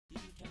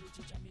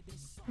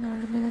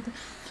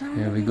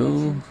Here we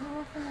go.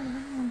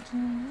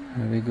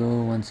 Here we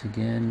go once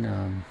again.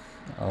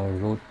 Our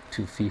road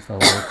to FIFA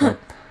World Cup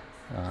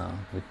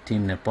with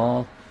Team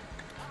Nepal.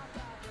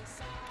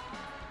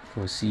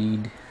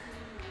 Proceed.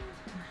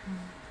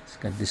 Let's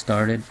get this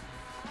started.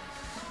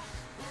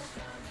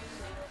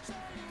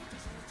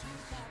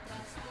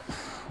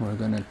 We're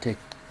gonna take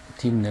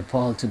Team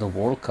Nepal to the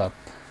World Cup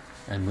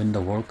and win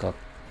the World Cup.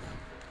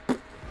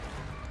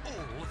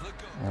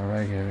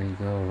 Alright, here we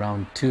go.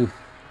 Round 2.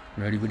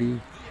 Ready, buddy?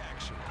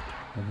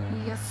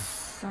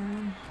 Yes,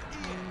 I'm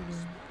ready.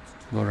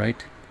 Go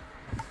right.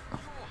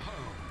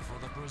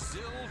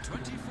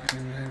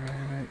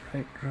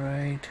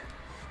 Right.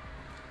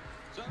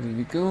 Here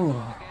we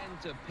go.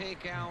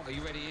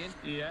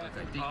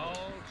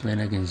 Playing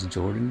against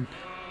Jordan.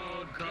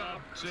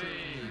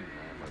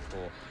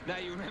 Now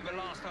you remember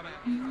last time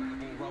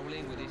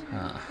rolling with his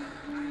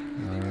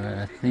Alright,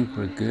 I think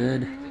we're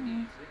good.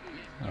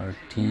 Our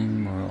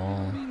team are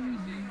all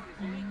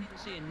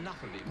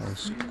our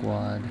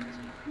squad.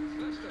 I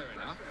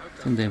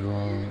think they've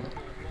all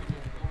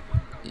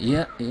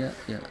yeah.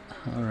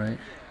 Alright.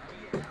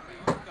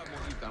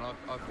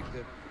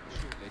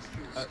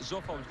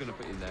 Zoff I was going to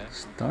put in there.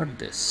 Start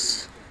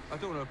this. I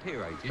don't want to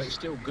appear ages, but it's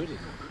still good in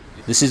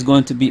This is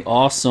going to be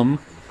awesome.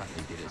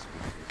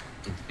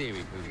 in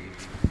theory.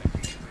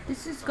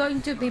 This is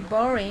going to be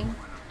boring.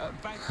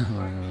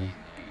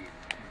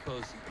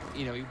 Because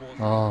you know he was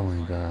Oh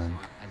my god.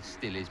 and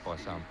still is by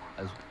some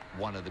as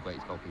one of the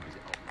greatest goalkeepers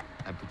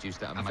and produced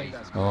that amazing.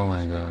 Oh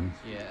my god.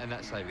 Yeah, and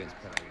that save against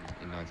Nepal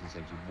in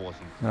 1970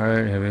 wasn't.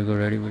 Alright, here we go.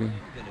 Ready, buddy?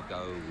 We're gonna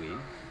go with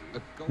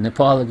the goal.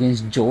 Nepal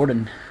against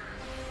Jordan.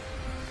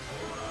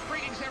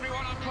 Greetings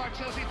everyone, I'm Clive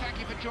Tilsley, thank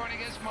you for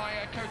joining us, my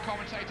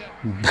co-commentator.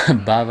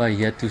 Baba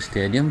Yetu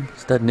Stadium.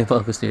 Is that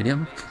Nepal's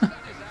stadium?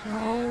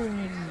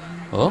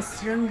 Oh?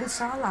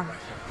 Rangasala.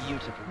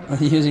 Are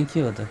you using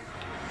Kyoto?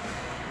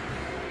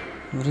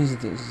 What is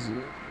this?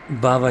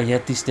 Baba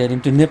Yeti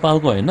Stadium to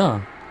Nepal ko हैन?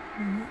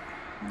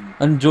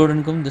 अनि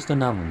Jordan को पनि त्यस्तो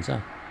नाम हुन्छ?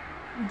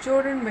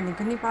 Jordan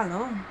भनेको नेपाल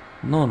हो?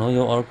 No,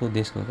 यो अर्को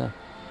देशको त.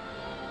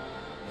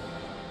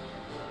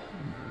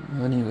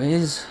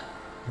 Anyways,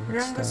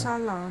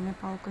 रङ्गशाला हो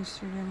नेपालको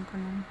स्टेडियमको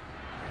नाम.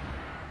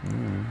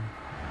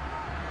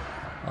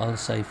 Al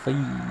Saifi.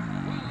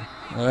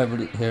 Alright,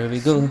 buddy, here we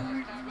go.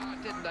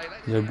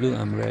 You're blue,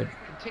 I'm red.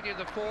 Continue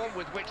the form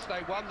with which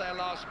they won their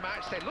last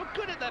match. They look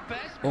good at their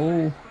best.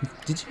 Oh,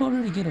 did you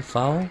already get a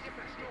foul?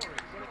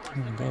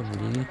 Oh, God,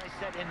 really?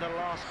 Set in the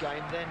last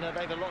game, then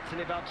they've a lot to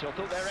live up to. I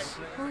thought they're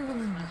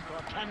excellent.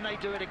 But can they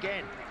do it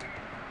again?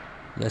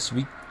 Yes,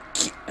 we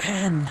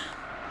can.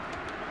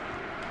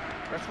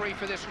 Referee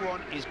for this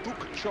one is Buk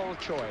Chol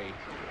Choi.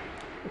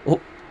 Oh,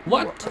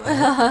 what?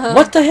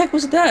 What the heck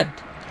was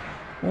that?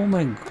 Oh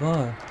my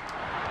God.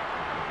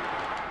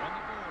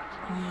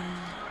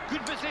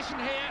 Good position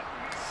here.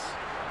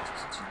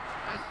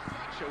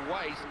 Such a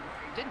waste.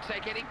 Didn't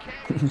take any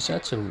care.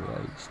 Such a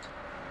waste.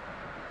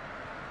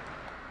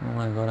 Oh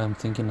my God, I'm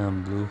thinking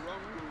I'm blue.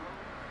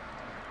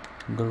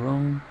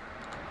 Garong.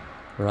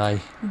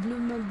 Right. Blue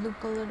में blue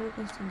color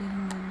को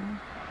stadium.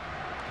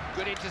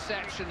 Good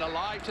interception,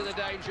 alive to the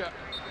danger.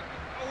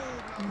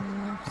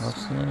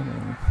 Offside.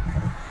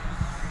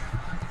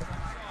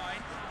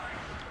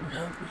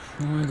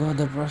 Oh my God,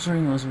 the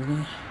pressuring was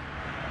really.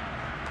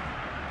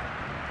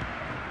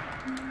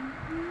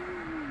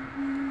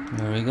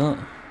 There we go.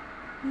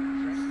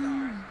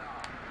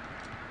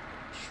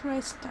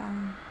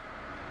 Shrestyle.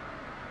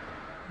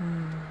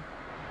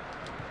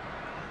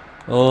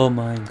 Oh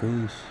my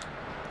goose.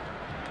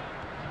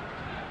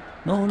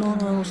 No,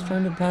 I was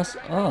trying to pass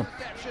up.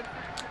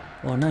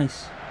 Oh,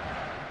 nice.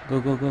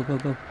 Go.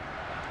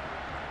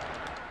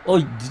 Oh,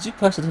 did you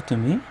pass it to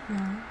me? Yeah.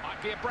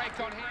 Might be a break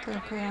on here.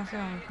 Okay,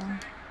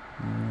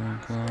 Oh my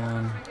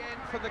God. Again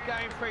for the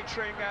game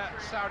featuring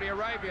Saudi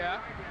Arabia.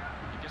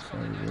 You just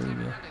got the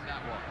net in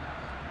that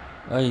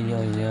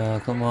one. Yeah,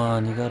 come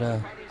on, you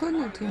gotta. Good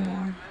no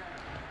team.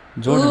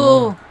 Jordan,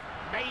 Oh.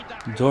 Made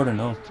that Jordan,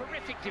 oh.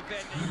 terrific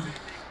defense.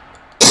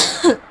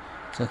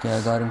 It's okay,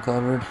 I got him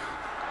covered.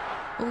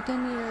 Oh,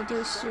 then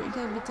the street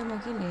there bit of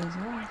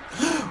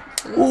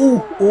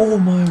Oh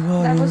my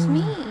God. That was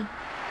me.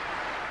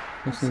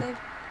 What's it?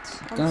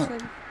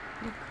 Outside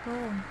the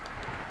goal.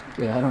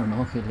 Yeah, I don't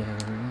know if it Saw the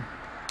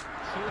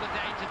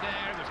danger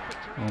there. It was quick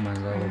to Oh my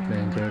God, we're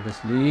playing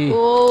carelessly.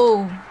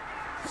 Oh.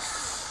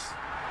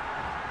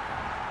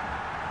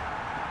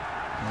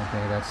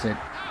 Okay, that's it.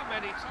 how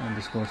many times I'm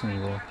disclosing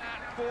the goal.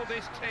 for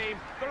this team.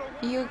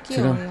 You Sit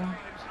kill down. you.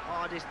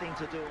 Hardest thing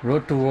to do.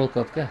 Road to World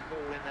Cup क्या?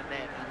 Ball in the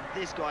net, and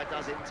this guy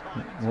does it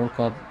time. World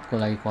Cup को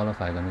लागि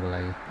qualify गर्नको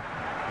लागि.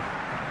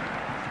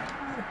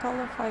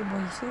 Qualify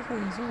भइसक्यो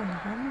हिजो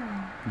भनेको.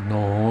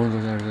 No,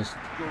 those are just.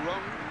 You're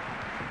wrong.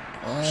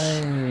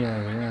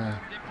 Yeah.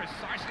 Did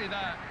precisely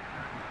that.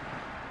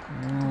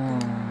 Oh.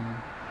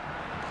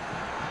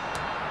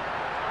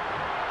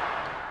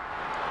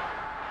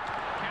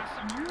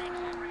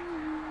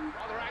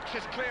 Rather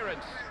anxious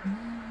clearance.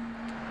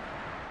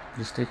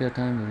 Just take your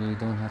time, you really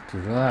don't have to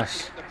rush.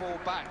 The ball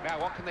pulled back. Now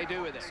what can they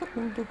do with it?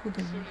 속도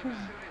굳어지고.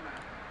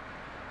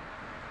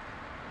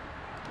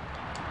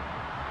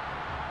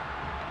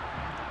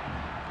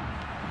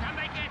 Can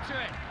they get to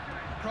it?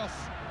 Cross,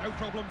 no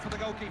problem for the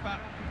goalkeeper.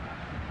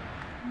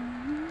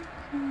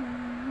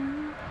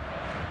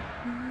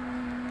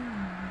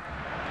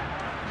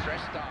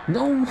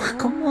 No,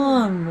 come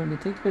on, man.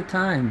 Take your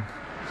time.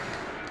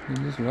 You're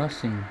just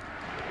rushing.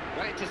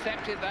 Well,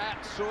 intercepted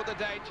that, saw the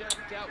danger,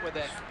 dealt with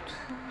it.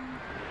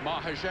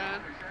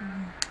 Mahajan.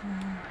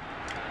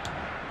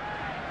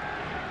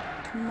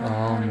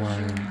 Oh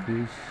my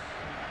gosh.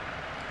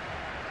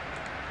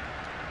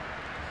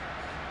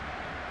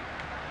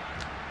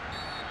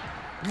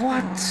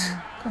 What?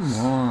 Come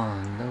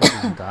on. That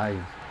was a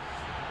dive.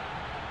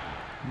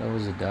 That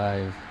was a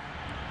dive.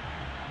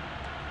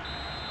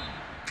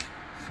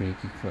 Free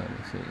kick for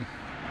LFA.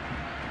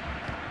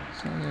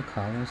 Sounds like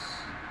Carlos.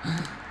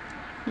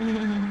 You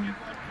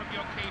want from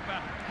your keeper.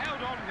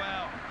 Held on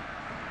well.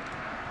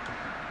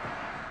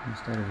 We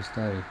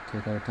started.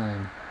 Take our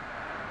time.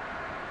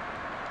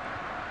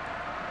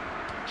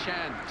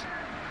 Chant.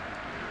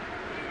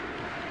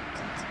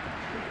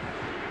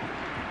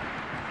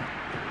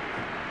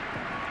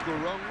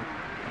 Gurung.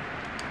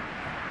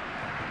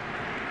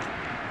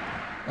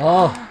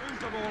 Oh! Moves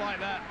the ball like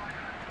that.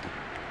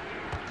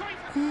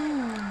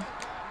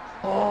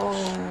 Oh!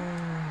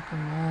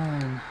 Come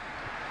on.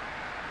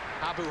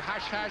 Abu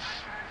Hashash.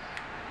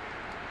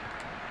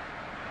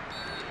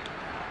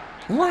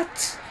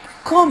 What?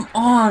 Come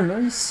on!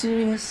 Are you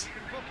serious?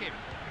 Book him.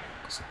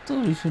 कस्तो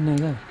रिस उठ्ने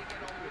क्या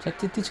सायद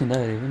त्यति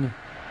छुँदाखेरि पनि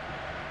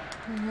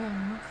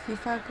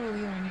FIFAको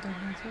उयो हुन्छ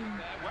भने चाहिँ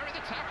Where are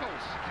the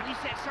tackles? Can he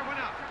set someone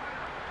up?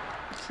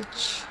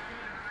 खिच.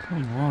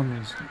 Come on,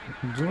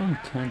 Jordan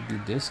can't be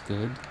this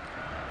good.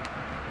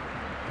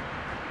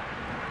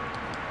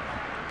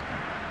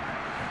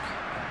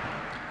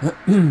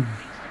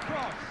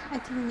 Cross. I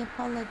think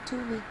Nepal like 2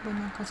 week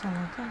बनाएको छ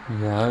होला क्या.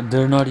 Yeah,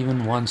 they're not even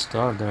 1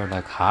 star, they're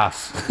like half.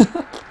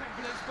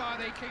 Confidence by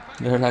the keeper.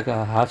 They're like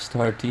a half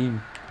star team.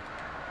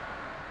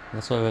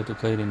 That's why we have to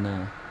play it in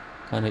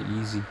kind of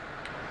easy.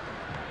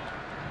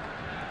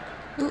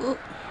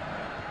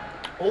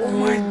 Oh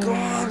my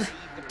god!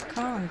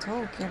 Can't हो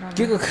केरा.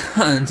 के को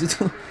खान्छ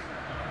त्यो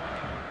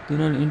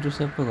तिनीहरूले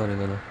intercept पो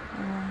गरेको त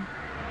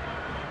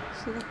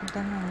सिधा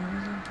खुट्टामा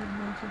हालेर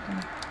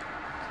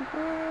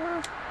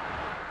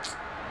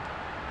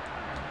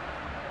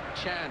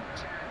Chant.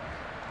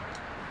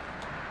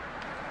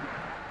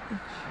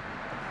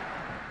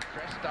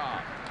 Fresh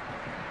start.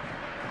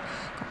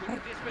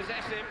 Couldn't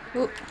dispossess him.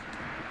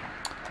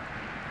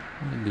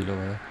 ढिलो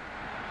भयो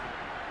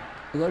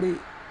अगाडि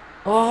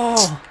अ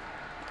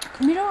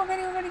मेरो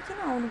अगाडि किन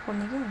आउनु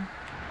पर्ने के?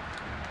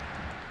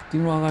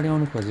 तिम्रो अगाडि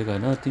आउनु खोजेको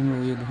हैन तिम्रो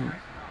उयोदेखि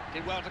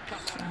Did well to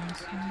cut that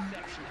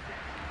interception.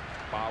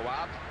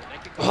 Bawab.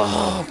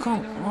 Oh,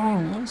 come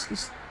on, what's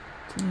this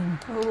thing?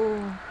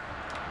 Oh.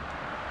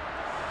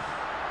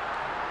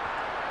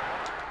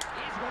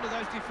 He's one of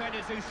those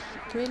defenders who's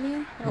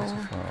Really? That's a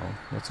foul.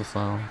 That's a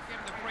foul.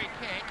 given the free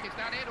kick. Is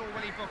that it, or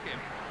will he book him?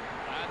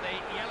 And the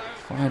yellow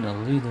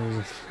Finally, there's a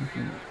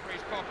freaking... for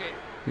his pocket.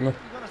 Look,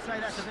 You've got to say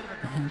that's a bit of a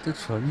man, त्यो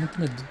छोड्नु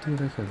किन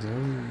दुईवटा खेल्छ हौ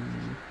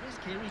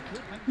risk here. He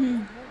could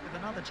maybe walk with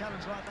another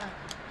challenge like that.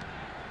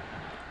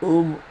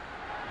 Oh,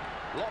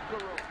 Locker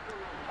room.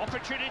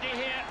 Opportunity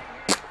here.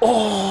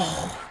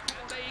 oh.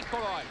 And they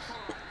equalise.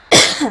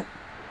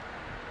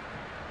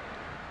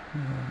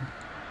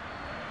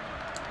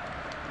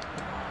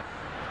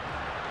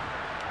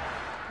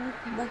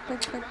 Back.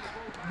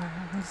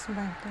 He's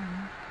back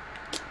down.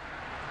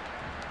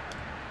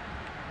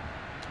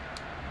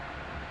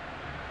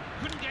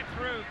 Couldn't get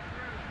through.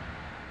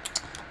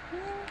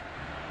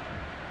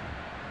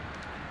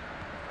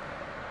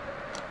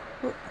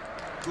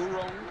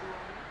 Gurung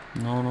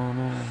No.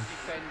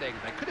 defending.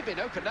 They could have been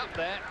opened up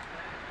there.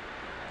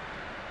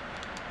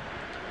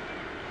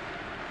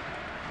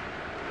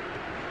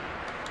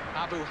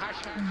 Abu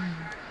Hashan.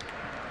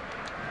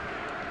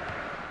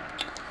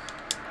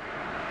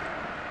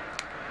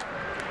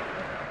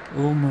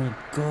 Oh my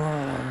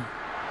god.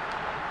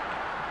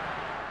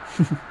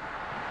 He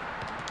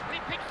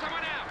picked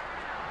someone out.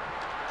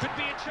 Could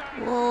be a chance.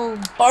 Whoa.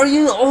 Are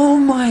you? Oh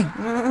my.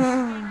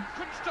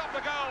 Couldn't stop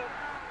the goal.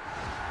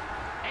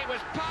 It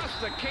was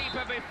past the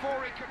keeper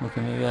before he could.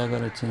 Okay, maybe I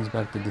gotta change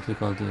back the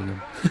difficulty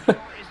again. Is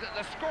that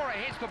the scorer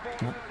hits the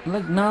ball?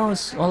 Like now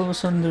it's all of a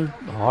sudden they're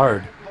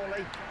hard.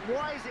 Volley.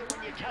 Why is it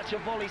when you catch a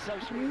volley so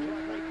sweet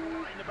like they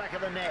call it in the back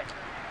of the net?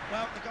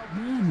 Well, the goal.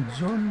 Man,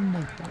 Jordan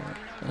like that.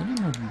 I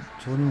didn't know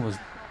Jordan was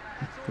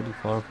a pretty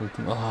powerful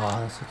team. Oh,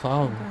 that's a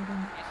foul.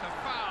 It's a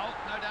foul,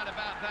 no doubt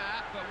about that.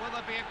 But will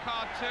there be a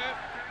card too?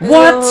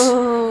 What?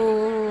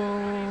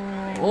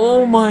 Oh.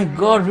 Oh my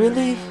god,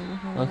 really?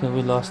 Okay,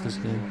 we lost this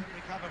game.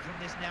 Recover from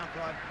this now,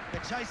 Clive.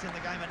 They're chasing the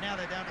game and now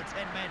they're down to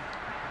 10 men.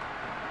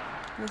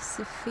 It's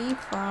the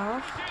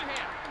FIFA. Two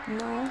here.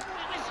 No. It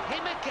was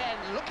him again,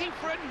 looking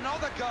for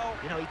another goal.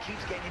 You know, he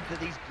keeps getting into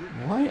these good...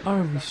 Why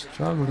are we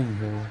struggling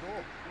here?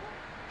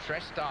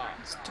 Fresh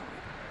start.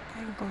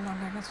 Ankle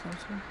लगाएर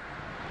सोच्छु.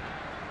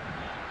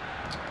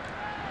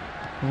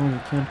 Oh,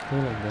 you can't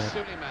play like that.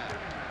 Suleiman.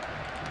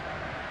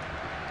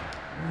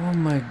 Oh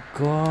my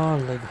god,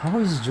 like how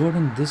is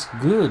Jordan this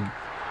good?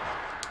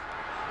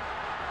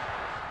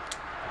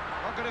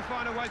 Not going to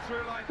find a way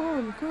through like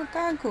Cool, cool,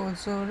 cool,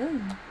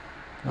 Jordan.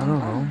 I don't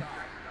know.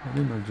 I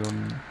didn't know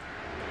Jordan.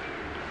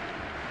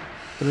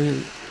 But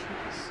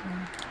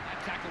that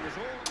tackle was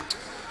all.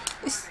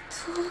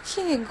 यस्तो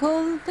के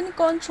गोल पनि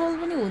control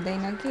पनि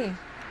हुँदैन के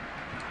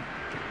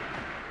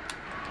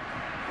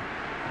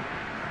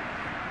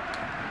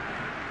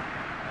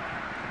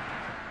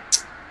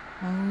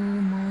Oh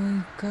my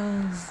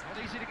god. Not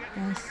easy to get.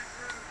 Yes.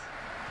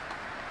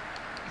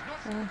 He's not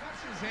some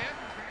options here.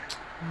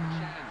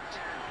 Chant.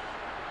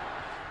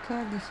 क्या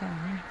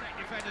दिखायो Take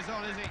defenders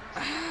on, is he?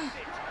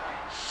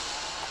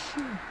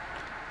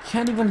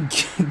 can't even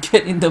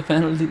get in the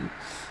penalty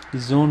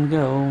zone guy.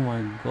 Oh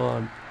my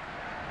god.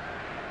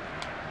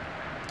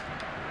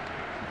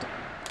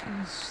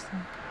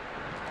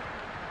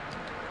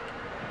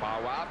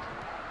 Bawab.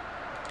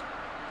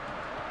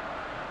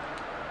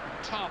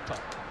 Tarper.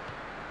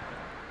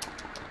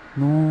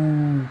 No,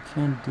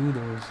 can't do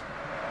those.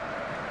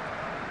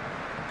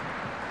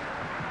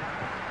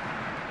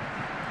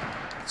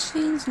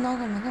 Change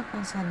नगर्नु क्या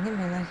पास हान्ने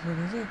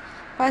बेलाखेरि चाहिँ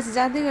पास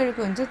जाँदै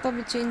गरेको हुन्छ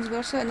तपाईँ change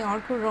गर्छ अनि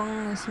अर्को रङ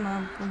उसमा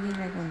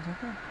पुगिरहेको हुन्छ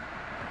क्या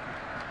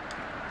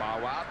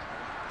Bawab.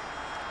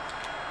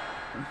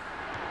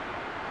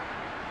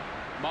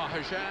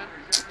 Mahajan.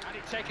 Had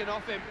it taken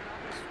off him.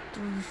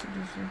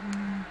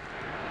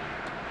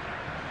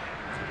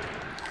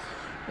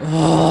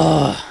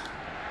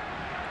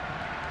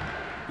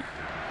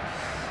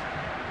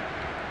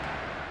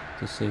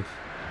 Too safe.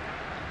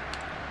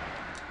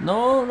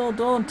 No, no,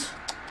 don't.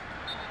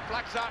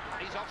 Flags up.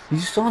 He's off. You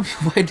saw me.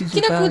 Why did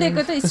you किन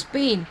कुदेको pass? त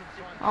स्पेन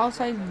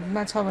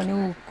आउटसाइडमा छ भने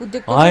ऊ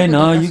कुदेको I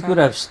know, you could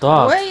have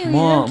stopped. Why you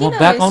म किन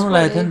back waste आउनु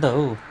लागेको थिएँ नि त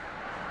हो.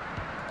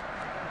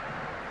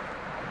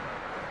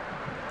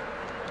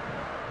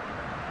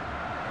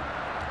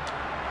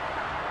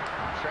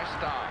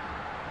 Trestar.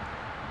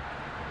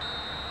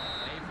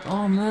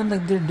 Oh man,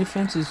 like their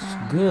defense is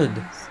good.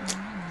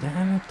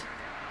 Damn it.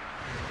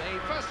 The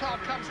first half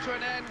comes to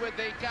an end with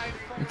the game.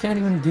 You can't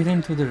even get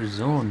into their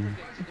zone.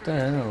 What the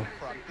hell?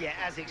 Yeah,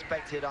 as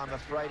expected, I'm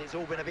afraid. It's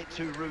all been a bit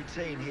too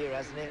routine here,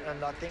 hasn't it?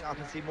 And I think I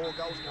can see more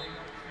goals coming.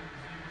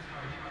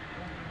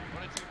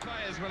 One or two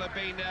players will have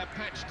been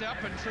patched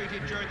up and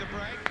treated during the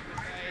break.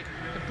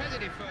 A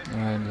competitive first.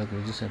 Alright, look,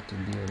 we just have to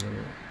be a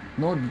little...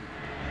 No!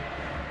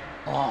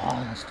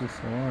 Oh, that's too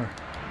far.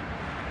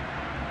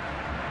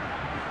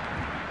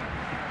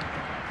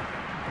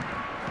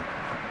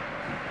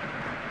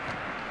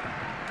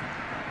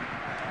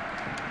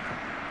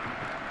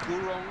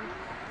 Gurong.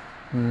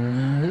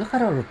 Look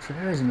at our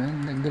players,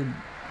 man. Like the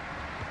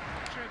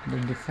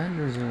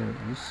defenders are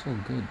just so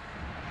good.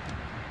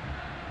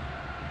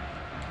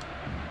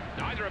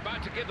 Neither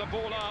about to give the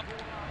ball up.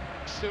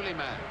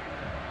 Suleiman.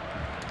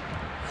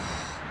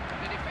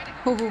 The defending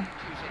Oh.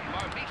 using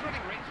low. He's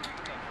running rings.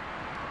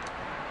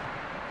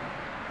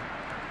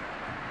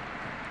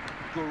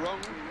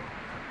 Gurong.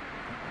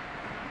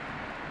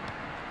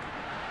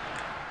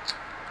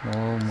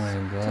 Oh my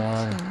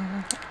god.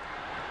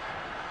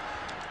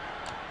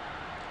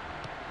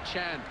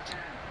 Chant.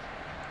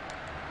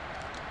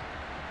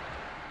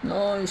 No,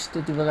 it's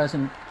the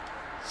development.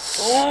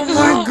 Oh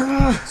my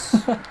god!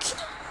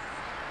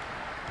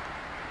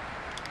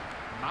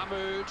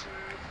 Mahmood.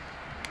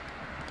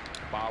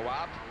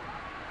 Bawab.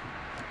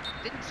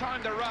 Didn't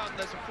time the run.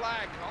 There's a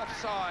flag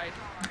offside.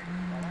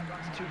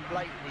 It's too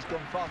blatant. He's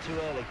gone far too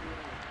early.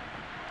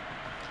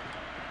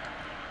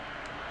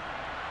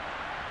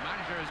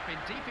 Manager has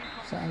been deep in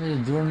साले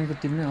जोड्नेको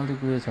Tim नै अलिक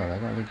उयो छ होला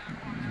क्या अलिक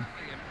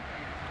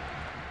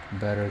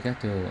better क्या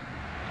त्यो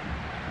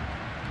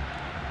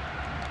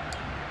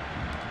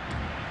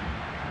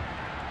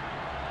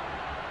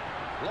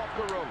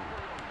locker room.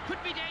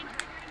 Could be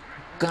dangerous.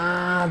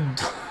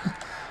 God,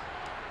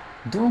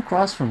 don't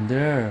cross from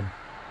there.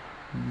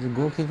 The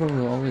goalkeeper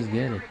will always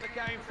get it. The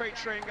game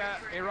featuring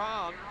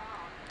Iran.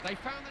 They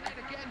found the net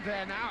again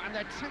there now, and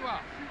they're 2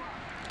 up.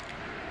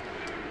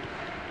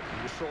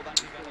 We saw that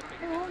developing.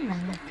 Oh my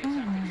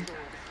god.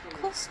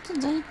 कस्तो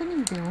जहिले पनि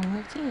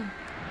भ्याउनु के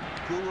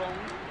Gurong.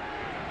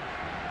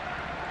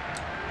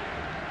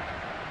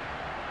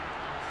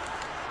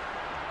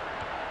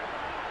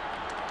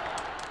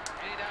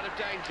 In and out of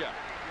danger.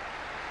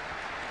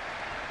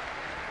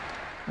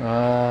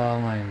 Oh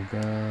my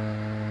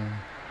god.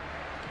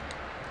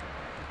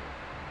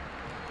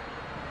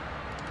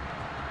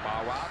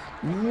 Bawab.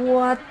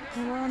 What?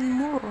 one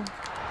more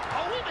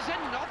Oh, it was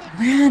another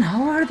Man,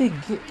 how are they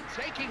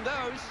taking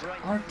those.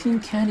 our team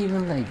can't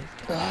even like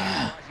He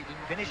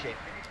didn't finish it.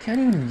 can't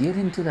even get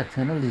into that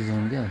penalty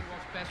zone, yeah.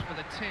 What's best for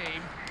the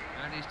team,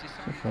 and he's So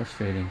decided.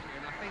 frustrating.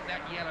 And I think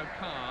that yellow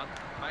card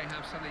may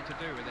have something to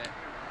do with it.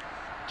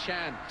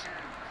 Chant.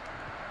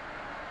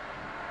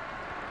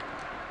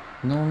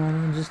 No, no,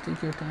 no, just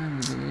take your time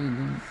with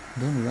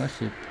it. Don't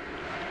rush it.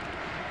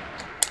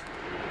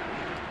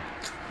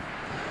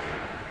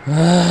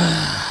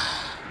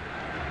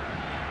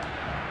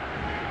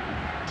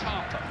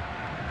 Tarper.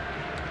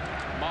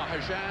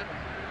 Mahajan.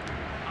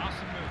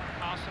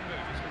 Pass and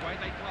move. It's the way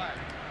they play.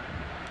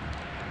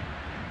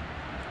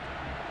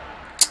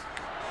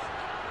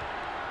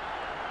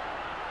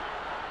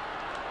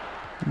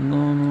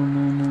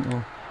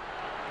 No.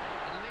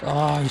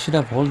 Ah, you should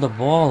have held the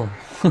ball.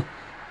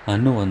 I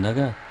know one that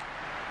guy.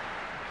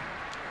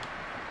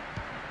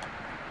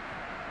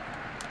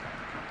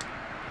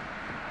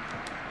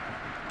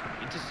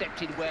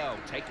 Intercepted well,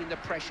 taking the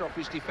pressure off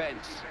his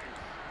defence.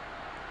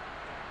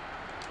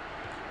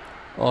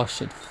 Oh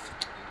shit.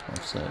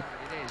 Offside.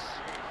 It is.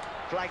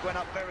 Flag went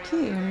up very के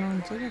early.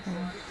 हेर्नुहुन्छ क्या त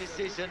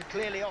Decision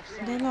clearly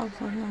offside. डेलो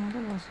अफसरमा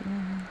मात्रै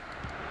बसिरहेको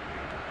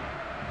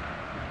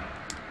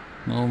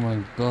Oh my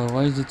god,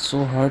 why is it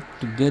so hard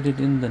to get it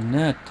in the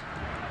net?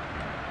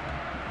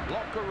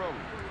 Locker room.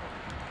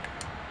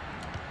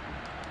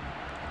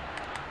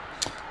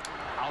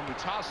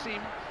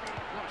 Al-Mutasim.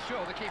 Not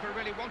sure the keeper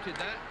really wanted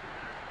that.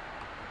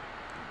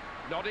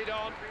 Nodded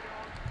on.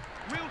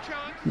 Real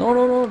chance. No.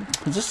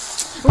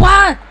 Just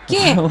वा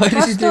के why did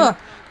you कस्तो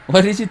why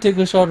did you take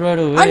a shot right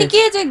अनि away?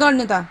 के चाहिँ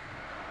गर्ने त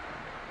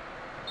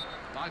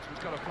Linesman's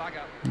got a flag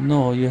up.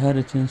 No, you had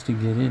a chance to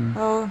get in.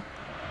 हो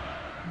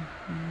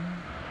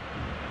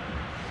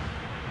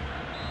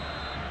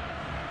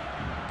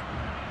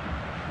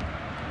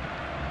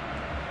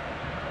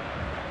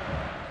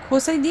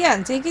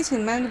खोसाइदिइहाल्छ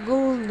एकैछिनमा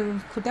गोल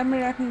खुट्टामा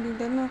राख्नु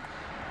दिँदैन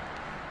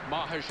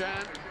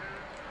Mahajan.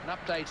 An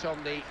update on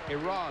the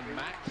Iran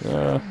match.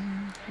 Yeah.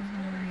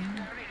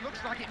 It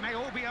looks like it may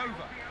all be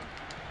over.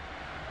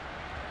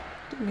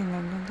 तिमीले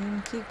लाग्दैन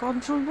के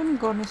कन्ट्रोल पनि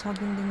गर्न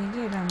सकिँदैन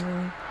के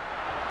राम्ररी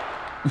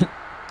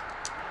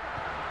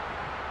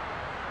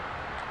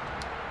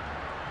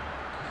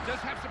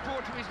Does have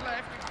support to his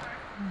left.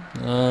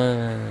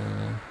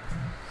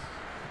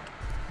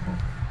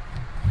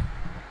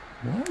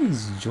 Why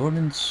is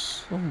Jordan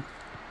so...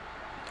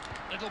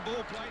 Little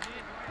ball played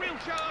in. Real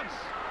chance.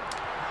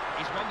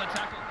 He's won the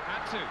tackle.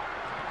 Had to.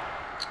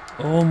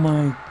 Oh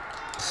my... Not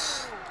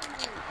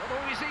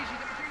always easy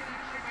to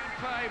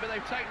play, but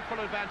they've taken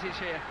full advantage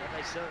here. What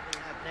they certainly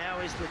have now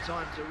is the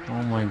time to really...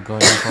 Oh my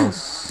god,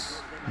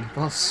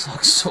 Nepal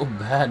sucks so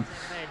bad.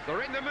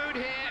 They're in the mood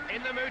here,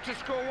 in the mood to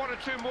score one or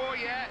two more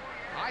yet.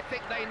 I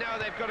think they know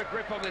they've got a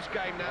grip on this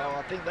game now. Oh,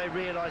 I think they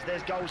realise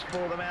there's goals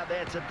for them out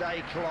there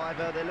today,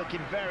 Cliver. They're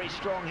looking very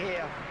strong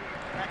here.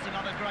 That's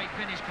another great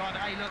finish, Cliver.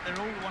 Hey, look, they're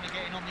all want to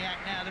get in on the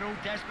act now. They're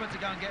all desperate to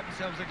go and get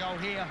themselves a goal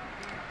here.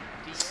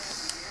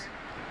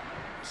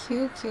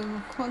 के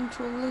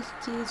control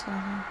के छ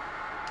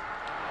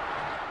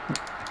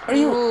Are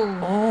you...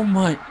 Oh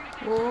my...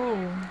 O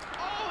Oh,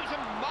 it's a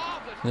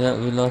marvellous... Yeah,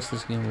 we lost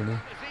this game already.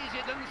 It's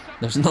easier than some...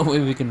 There's no way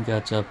we can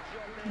catch up.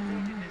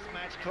 In this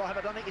match, Clive,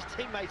 I don't think his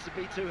teammates would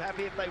be too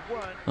happy if they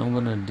weren't. I'm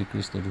gonna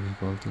decrease the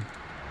difficulty.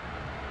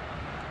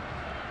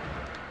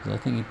 'Cause I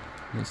think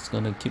it's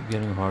gonna keep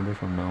getting harder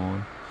from now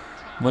on.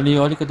 मैले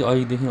यो अलिकति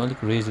अहिलेदेखि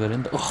अलिक raise गरेँ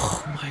नि त.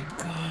 Oh my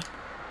god.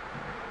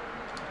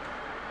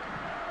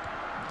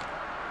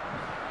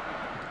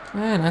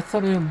 Man, I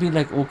thought it would be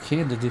like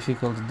okay, the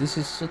difficulty. This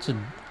is such a...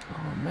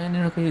 Oh man,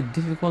 you know,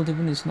 difficulty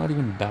even it's not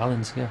even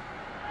balanced here.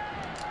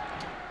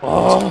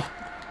 Oh!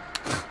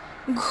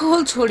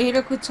 गोल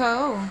छोडेर कुद्छ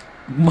हो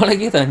मलाई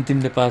के थाहा नि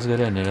तिमीले पास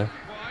गर्यो भनेर.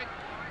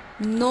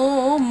 नो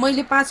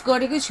मैले पास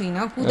गरेकै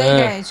छुइनँ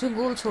कुदाइरहेको छु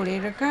गोल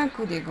छोडेर कहाँ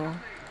कुदेको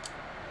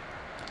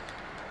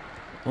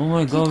Oh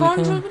my god.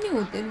 कन्ट्रोल पनि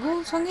हुँदैन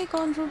गोलसँगै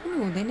कन्ट्रोल पनि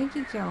हुँदैन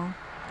कि क्या हो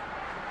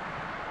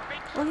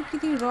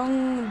अलिकति रङ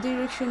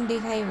डिरेक्सन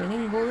देखायो भने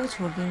गोलै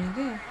छोड्दिने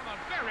के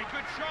Very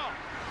good shot.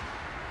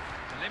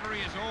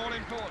 Delivery is all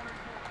important.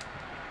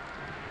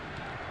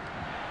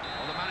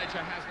 Well, the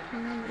manager has the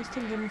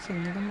यस्तो गेम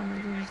खेल्नु त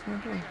मलाई रिस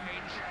मात्रै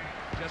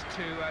just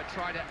to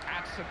try to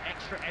add some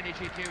extra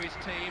energy to his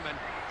team and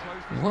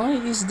close the... Why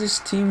is this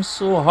team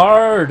so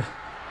hard?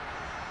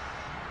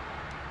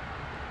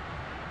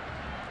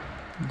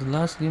 The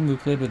last game we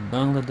played with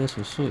Bangladesh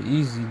was so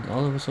easy.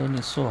 All of a sudden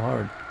it's so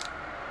hard.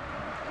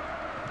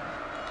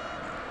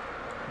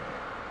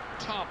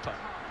 Tarper.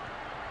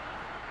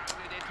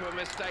 Into a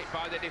mistake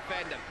by the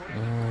defender.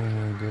 Oh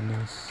my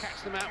goodness. Catch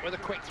them out with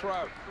a quick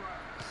throw.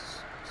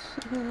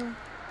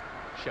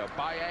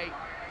 Shelbaye.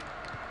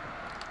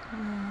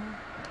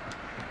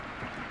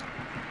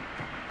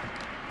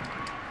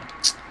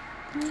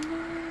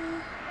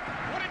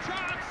 What a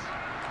chance!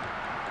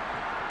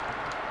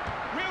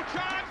 Real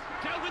chance!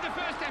 Dealt with the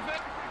first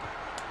effort.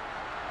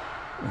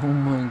 Oh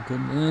my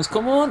goodness.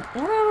 Come on.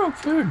 What are our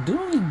player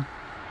doing?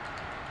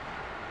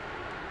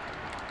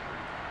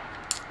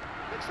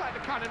 Looks like the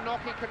kind of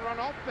knock he can run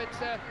off, but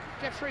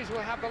Jeffries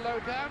will have the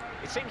lowdown.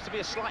 It seems to be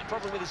a slight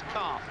problem with his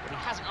calf, but he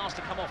hasn't asked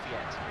to come off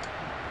yet.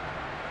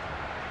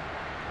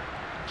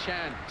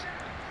 Chant.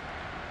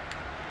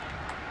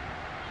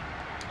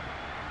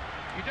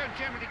 You don't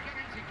generally get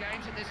easy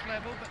games at this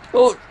level, but...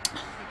 Oh!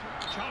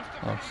 Chance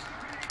to Oh.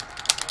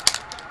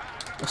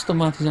 What's the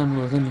matter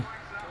जानुपर्छ नि?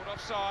 Called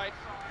offside.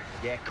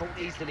 Yeah, caught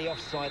easily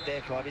offside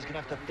there, Clive. He's going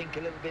to have to think a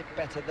little bit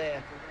better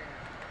there.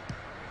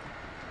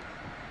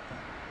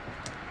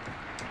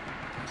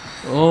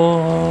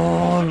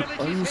 Oh,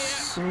 are you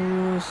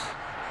serious?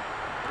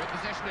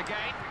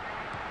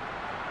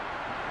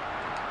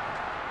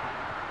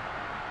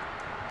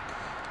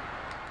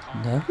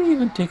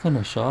 take on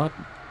a shot?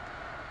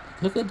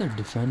 Look at the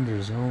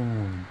defenders. Oh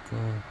my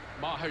god.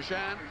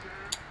 Mahajan.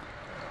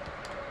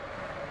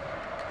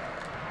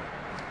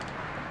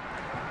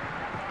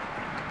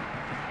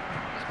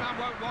 This man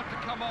won't want to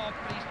come off,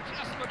 but he's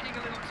just looking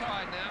a little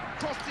tired now.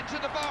 Crossed into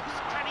the box.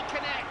 Can he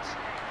connect?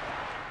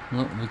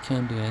 No, we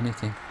can't do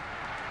anything.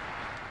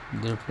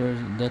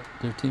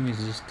 Their team is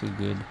just too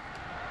good.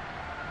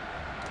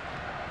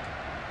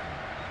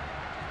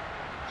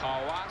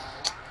 Kawas.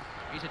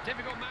 He's a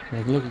difficult man.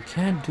 Like, look, we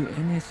can't do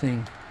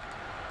anything.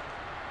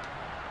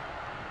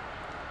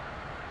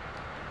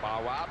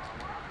 Bawab.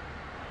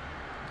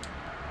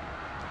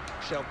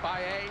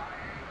 Shelbaye.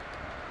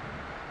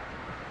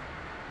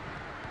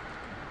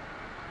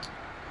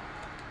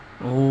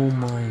 Oh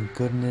my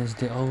goodness,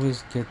 they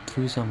always get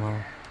through somehow.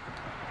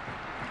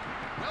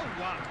 Well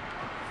won.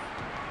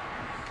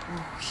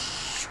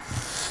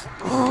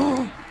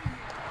 Oh,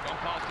 Gone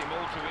past him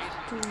all too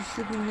easily. too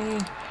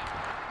shouldn't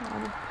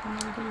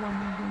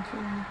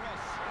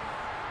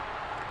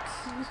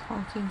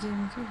hockey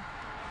game too.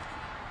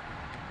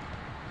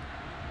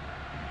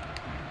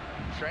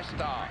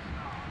 Trestar.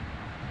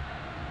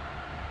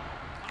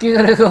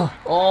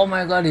 Oh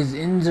my god, he's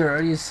injured.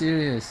 Are you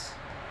serious?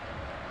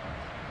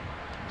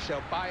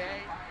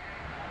 Shelbaye.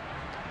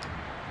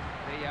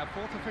 The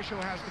fourth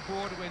official has the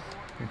board with.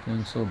 They're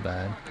doing so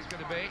bad. It's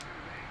going to be.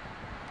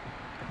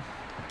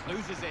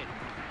 Loses it.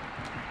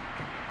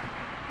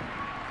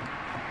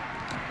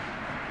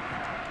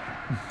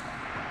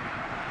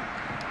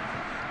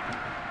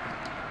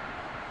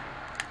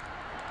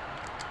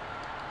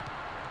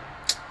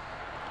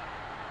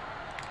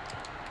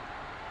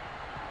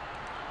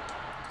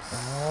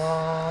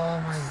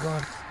 Oh my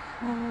god.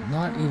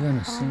 Not even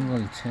a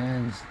single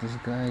chance. This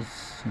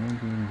guy's not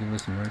even give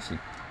us mercy.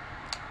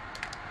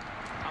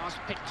 Pass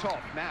picked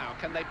off. Now,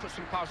 can they put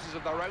some passes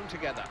of their own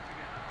together?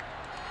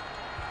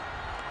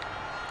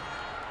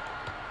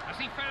 Has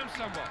he found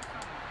someone?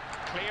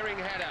 Clearing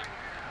header.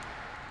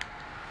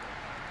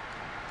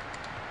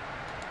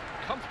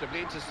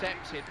 Comfortably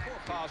intercepted. Poor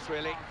pass,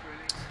 really.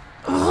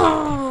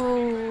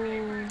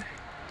 Oh,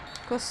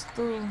 Costu.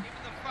 Given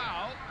the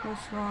foul.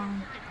 What's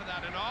wrong? Looking for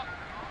that or not.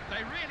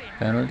 They really.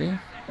 Penalty?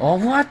 Oh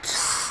what?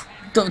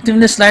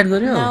 तिमीले slide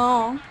गर्यो?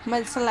 No,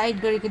 मैले slide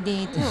गरेको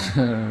दिएँ थियो.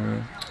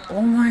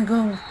 Oh my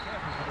god.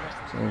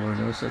 So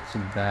that was such a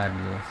bad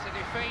goal. It's a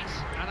defeat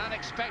and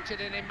unexpected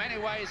and in many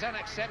ways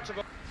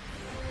unacceptable.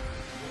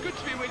 Good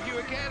to be with you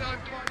again. I'm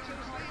quite the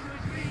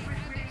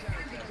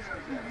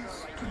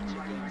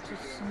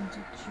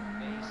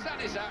sun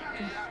is out.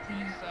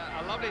 It's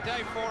a lovely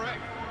day for it.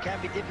 Can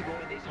be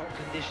difficult in these hot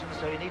conditions,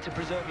 so you need to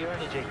preserve your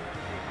energy.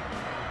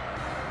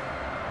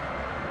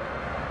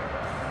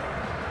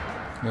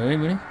 Alright,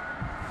 buddy.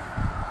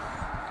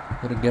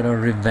 Gotta get our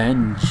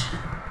revenge.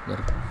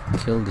 Gotta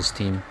kill this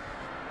team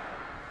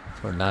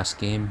for last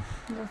game.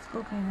 Let's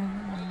go, Kevin.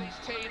 These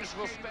teams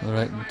will spend.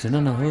 Alright, go.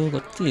 The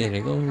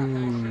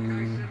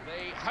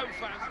home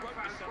fans won't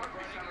be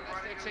celebrating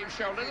unless their team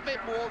show a little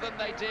bit more than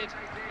they did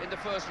in the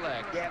first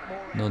leg. Yeah,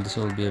 more No, this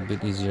will be a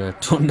bit easier. I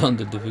toned down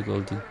the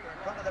difficulty. in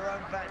front of their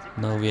own fans.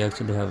 Now we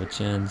actually have a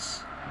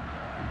chance.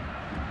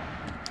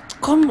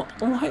 Come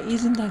on, why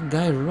isn't that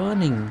guy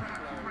running?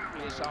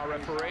 Is our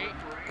referee.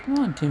 Come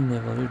on, Team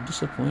Nepal, you're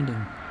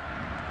disappointing.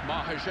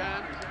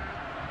 Mahajan.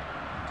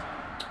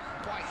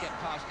 Quite get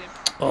past him.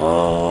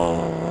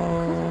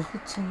 Oh,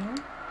 Good छैन.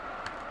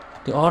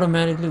 त्यो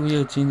automatically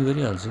उयो change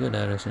गरिहाल्छ क्या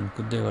direction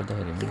कुद्दै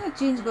गर्दाखेरि किन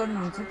change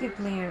गर्नुहुन्छ के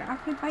player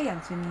आफै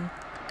पाइहाल्छ नि.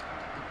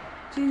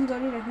 चेन्ज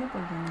गरिराख्नै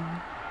पर्दैन.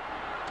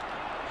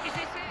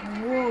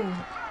 Whoa.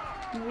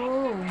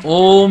 Whoa.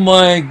 Oh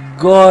my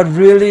god,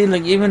 really?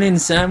 Like even in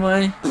semi?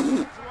 Away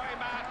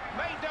man.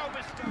 Made no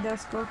mistake.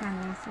 Just go,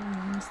 Kevin.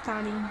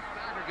 Starting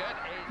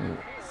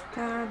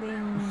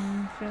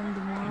from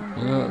the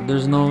one.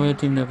 There's no way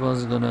Team Nepal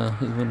is gonna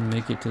even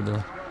make it to the.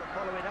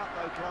 Follow it up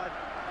though, Clive.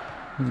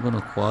 He's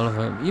gonna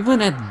qualify. Even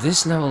at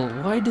this level,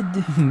 why did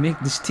they make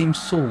this team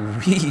so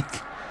weak?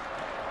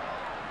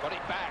 Got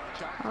it back.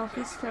 Half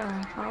is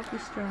strong. He won't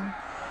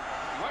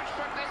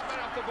struck this man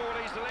off the ball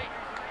easily.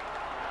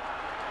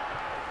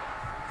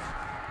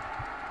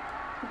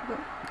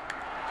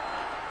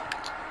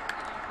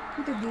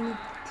 Kita gini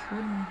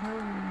thun hau.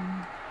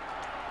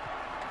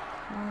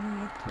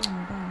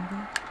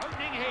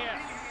 Opening here.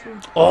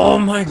 Oh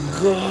my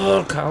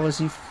god,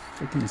 Kawasi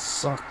freaking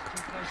suck.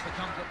 Too close for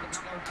comfort, but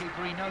the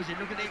goalkeeper, he knows it.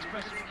 Look at the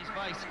expression on his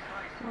face.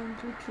 1,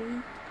 2,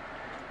 3.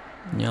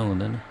 यहाँ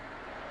हुँदैन.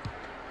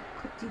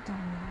 कति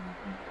time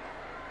लाग्यो.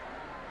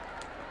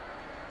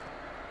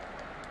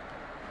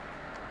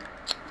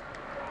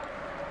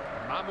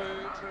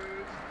 Mahmoud.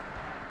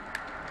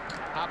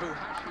 Abu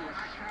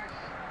Hashish.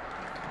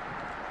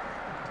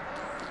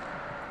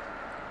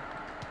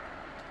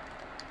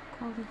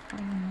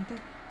 Qualify हुनु त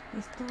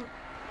यस्तो.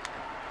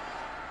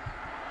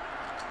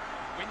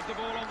 Wins the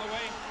ball on the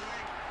wing.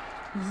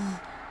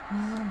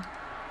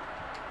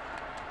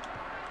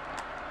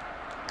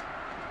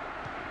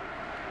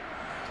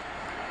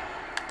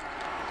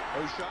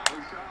 Osha.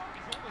 He's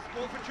almost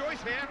ball for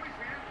choice here.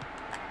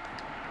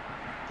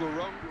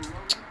 Gurung.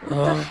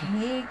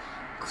 Hey,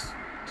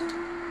 कस्तो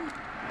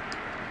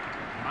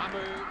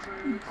Mahmood.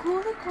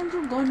 गोले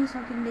control गर्न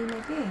सकिँदैन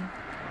के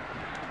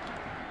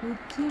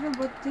हुत्थेर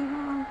बत्तेर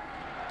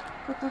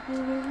कता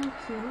पुगेर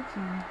खेल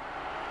खेल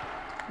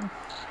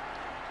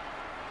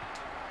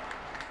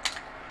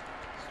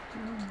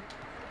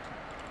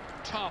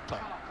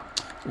Tarper.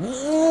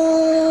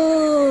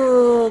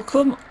 Oh,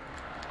 come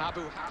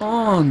Abu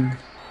on.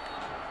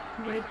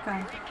 red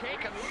card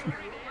kick and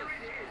there it is.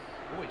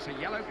 Oh, it's a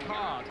yellow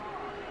card.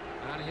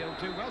 And he'll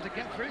do well to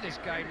get through this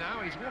game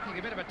now. He's walking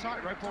a bit of a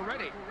tightrope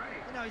already.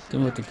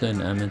 Don't let the play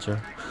an amateur.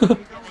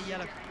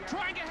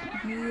 Trying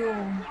ahead. Yo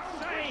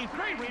Save.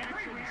 Great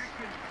reaction.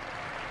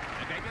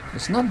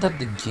 It's not that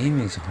the game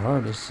is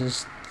hard, it's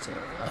just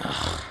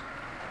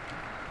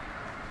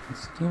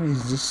this game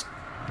is just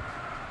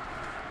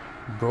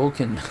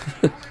broken. He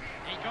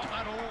got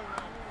that all wrong.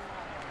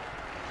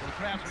 The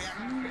crowd's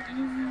reaction.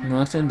 I'm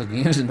not saying the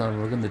game is not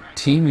broken, the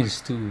team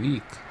is too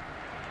weak.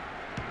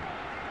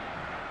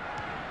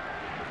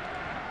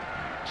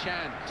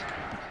 Chant.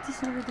 यति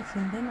साह्रो त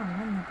खेल्दैन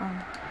होला नेपाल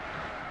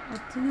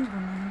अति नै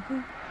बनायो कि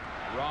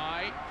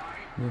Right.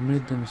 We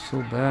made them so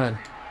bad.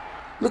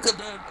 Look at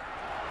that.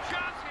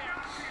 Chance here.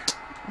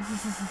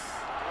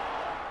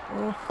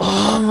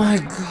 Oh my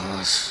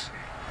gosh.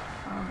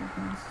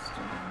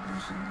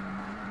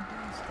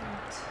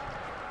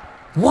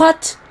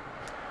 What?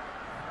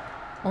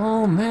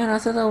 Oh man, I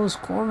thought that was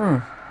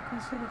corner.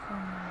 कसरी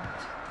गर्नु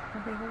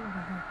तपाईँको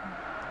भनेको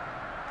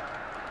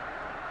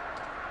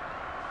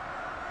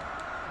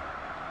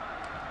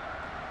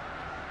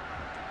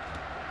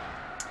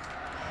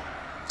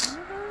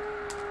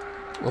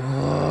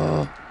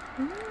Oh.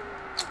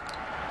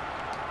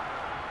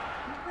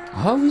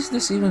 How is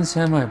this even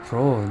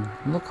semi-pro?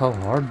 Look how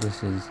hard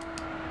this is.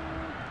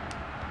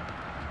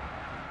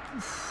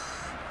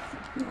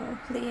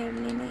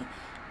 प्लेयरले नै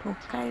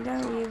ठोक्काएर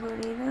उयो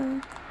गरेर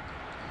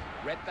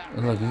Read that.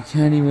 Like you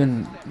can't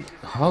even.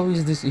 How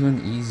is this even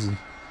easy?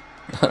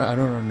 I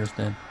don't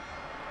understand.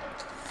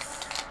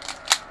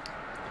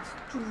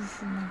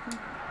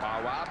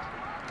 Bawab.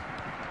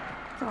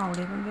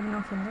 हाउडेको game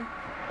नखेल्दै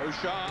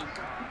O'Shar.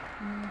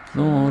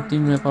 No,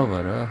 Team Nepal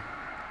भएर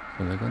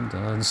खेलेको नि त.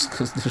 Just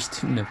because there's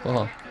Team Nepal.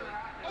 Oh,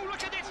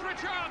 look at this for a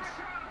chance.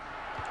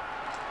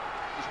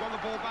 He's won the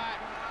ball back.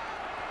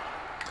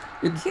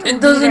 It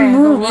doesn't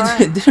move.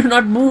 They're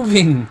not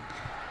moving.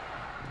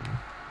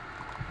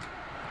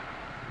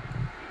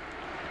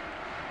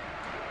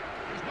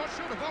 He's not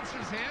short of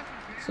options here.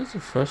 Such a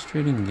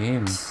frustrating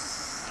game.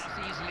 That's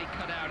easily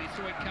cut out. He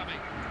saw it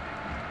coming.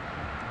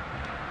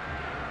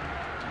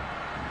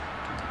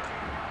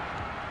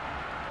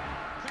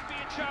 Could be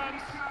a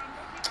chance.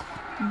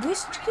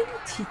 Boost किन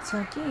थिच्छ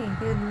कि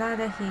त्यो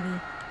लाँदाखेरि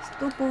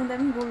यस्तो पाउँदा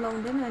पनि गोल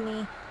लाउँदैन अनि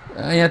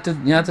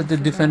यहाँ त त्यो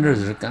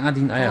डिफेन्डर्सहरू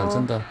कहाँदेखि आइहाल्छ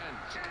नि त.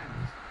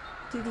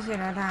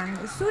 त्यतिखेर त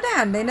सुधा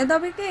हान्दैन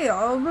तपाईँ के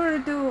अब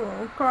त्यो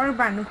कर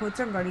भान्नु खोज्छ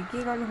घरि के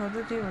गर्नु खोज्छ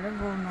त्यही भएर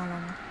गोल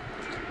नलाग्नु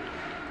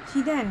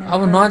सिधै हान्नु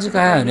अब नजिक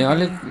आयो भने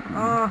अलिक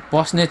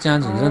पस्ने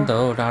चान्स हुन्छ नि त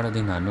हो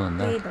टाढोदेखि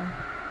हान्नुभन्दा. त्यही त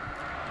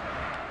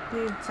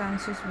त्यही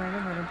चान्सेस भएर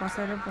भएर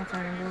बसेर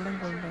पछाडि गोल्डन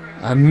गोल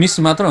भयो मिस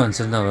मात्र हुन्छ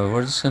नि त.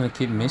 We're just gonna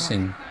keep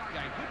missing.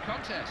 Game, good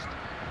contest.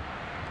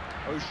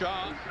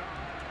 O'Shar.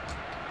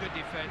 Good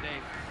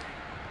defending.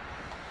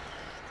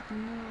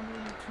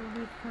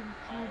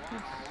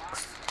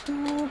 कस्तो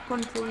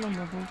कन्ट्रोल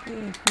नभएको के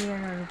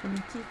प्लेयरहरू पनि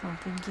के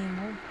खालको गेम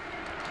हो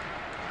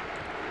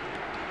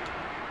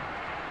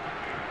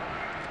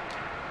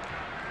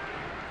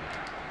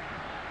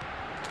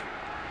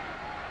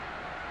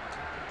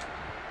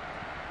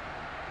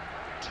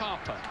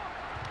Tarper.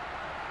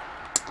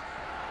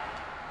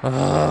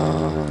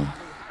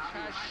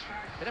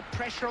 Bit of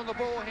pressure on the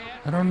ball here.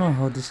 I don't know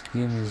how this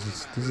game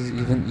is. This is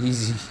even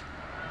easy.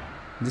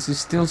 This is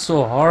still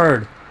so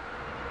hard.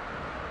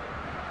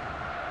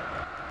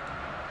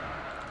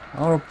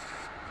 Our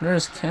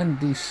players can't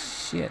do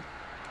shit.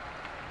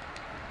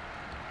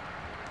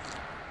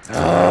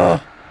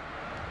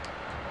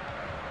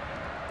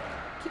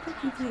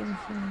 केटाकेटीहरू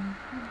खेल्नु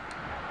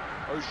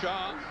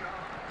O'Shar.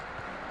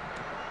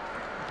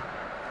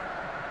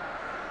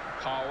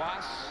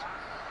 Hawass.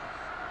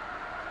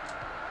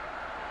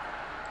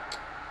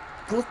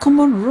 Oh, come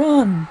on,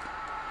 run!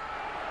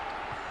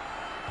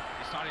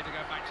 Decided to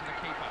go back to the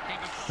keeper.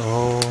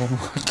 Oh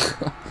my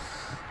god.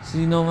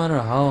 See, no matter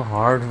how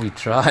hard we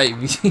try,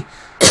 we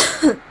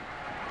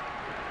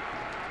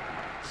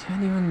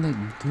can't even like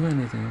do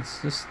anything.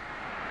 It's just.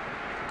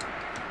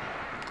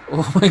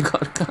 Oh my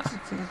god, God.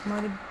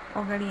 मैले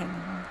अगाडि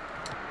हानेको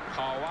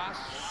Hawass.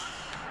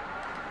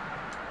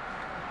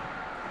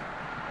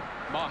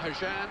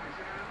 Mahajan.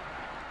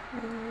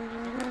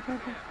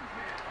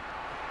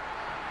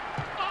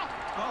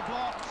 Well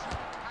blocked.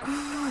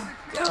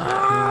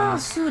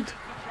 Suit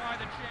Try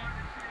the chip,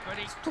 but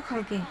he यस्तो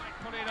खालके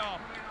put it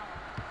off.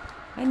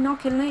 है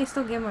नखेल्नु है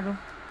यस्तो गेमहरू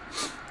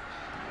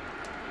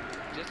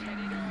Just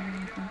heading.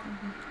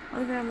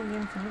 अलिक राम्रो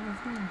गेम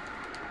खेल्नुपर्छ नि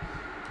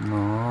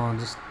No,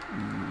 just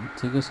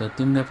ठिकै छ.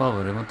 टिम नेपाल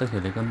भएर मात्रै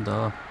खेलेको नि त.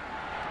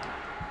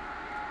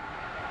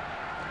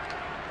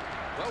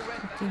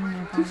 टिम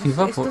नेपाल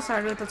FIFA यस्तो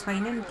साह्रो त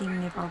छैन नि टिम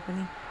नेपाल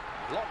पनि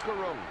Locker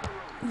room.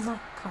 ल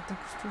खाता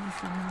कस्तो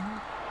रुसाउनु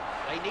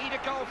They need a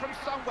goal from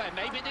somewhere,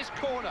 maybe this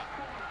corner.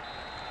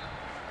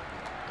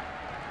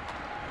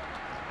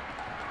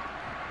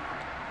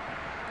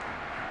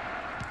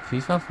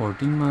 FIFA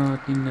 14 मा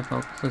टिम नेपाल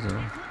कस्तो छ? They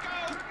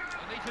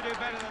need to do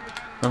better than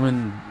I mean,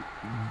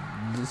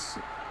 this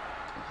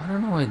I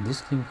don't know why this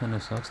game kind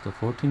of sucks. The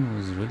 14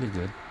 was really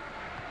good.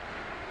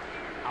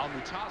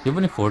 Al-Mutas.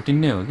 Even if 14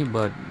 नै हो कि,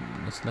 but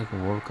it's like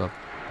a World Cup.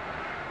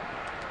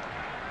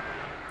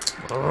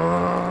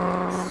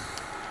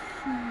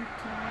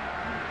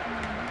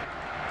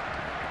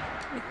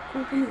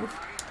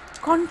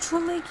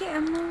 Control के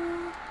आमा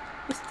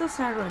यस्तो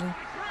साह्रो अरे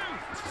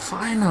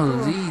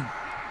Finally.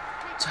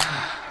 To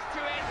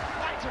it,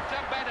 might have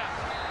done better.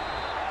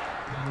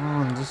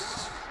 Oh, this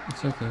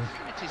it's okay.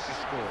 Opportunities to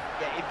score.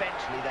 Yeah,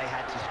 eventually they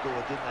had to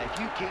score, didn't they? If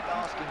you keep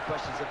asking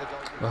questions of the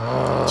goalkeeper.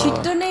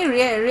 छिट्टो नै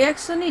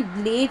reaction नै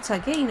late छ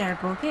के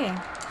यिनीहरुको के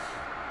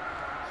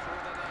Saw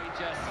that they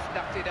just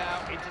snuffed it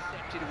out,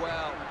 intercepted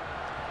well.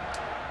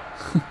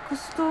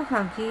 कस्तो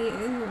खालके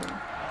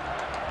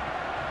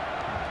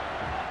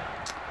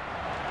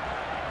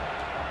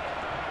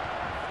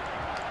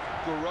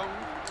Gurung.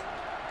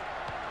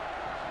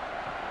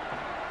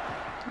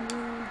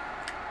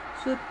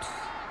 Suit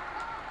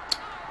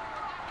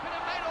Could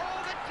have made all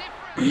the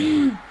difference.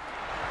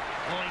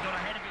 Oh, he got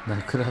ahead of it.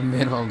 That could have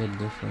made all the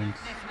difference.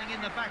 Nestling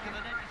in the back of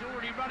the net. He's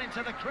already run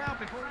into the crowd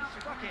before he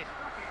struck it.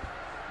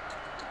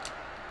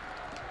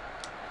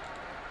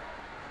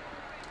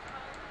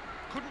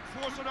 Couldn't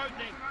force an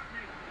opening.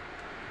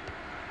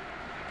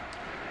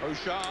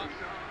 O'Shea.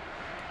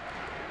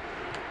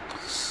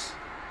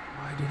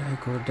 Why did I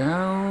go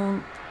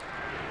down?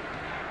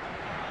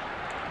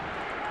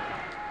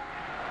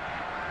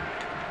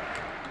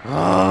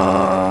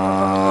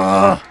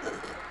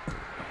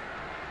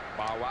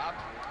 Bawab.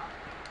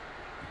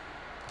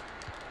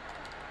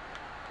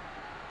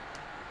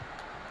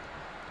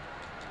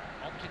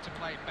 Opted to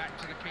play it back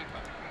to the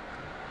keeper.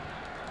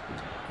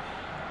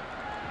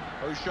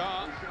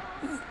 O'Shea.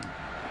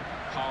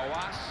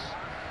 Hawass.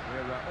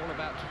 We're all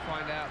about to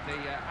find out the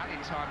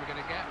added time we're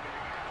going to get.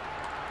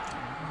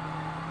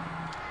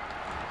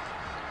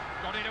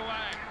 Got it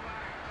away.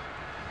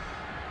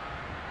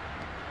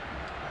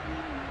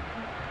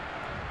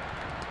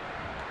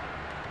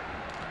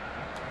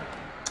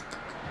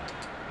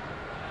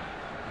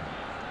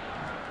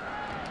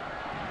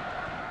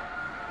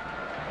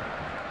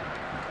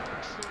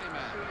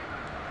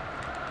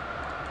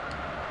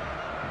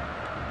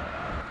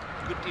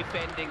 Good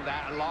defending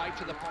that, alive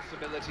to the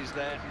possibilities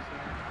there.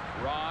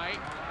 Right.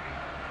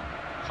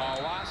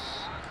 Hawass.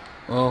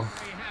 Oh.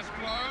 He has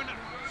blown.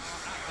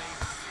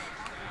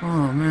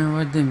 Oh man,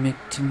 why'd they make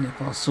Team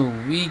Nepal so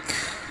weak?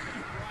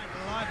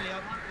 Lively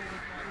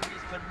opening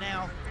for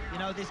now. You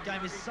know, this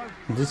game is so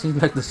This is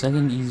like the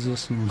second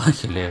easiest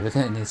match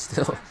and it's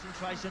still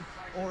concentration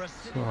or a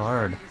so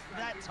hard.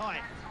 that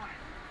tight.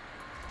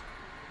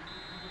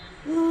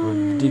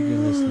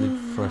 Ridiculously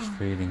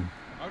frustrating.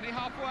 Only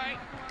halfway.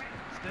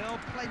 Still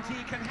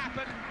plenty can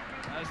happen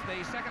as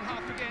the second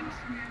half begins.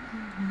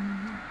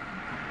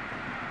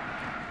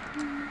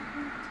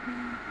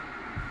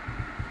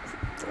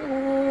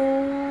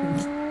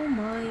 Oh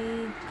my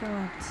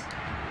god.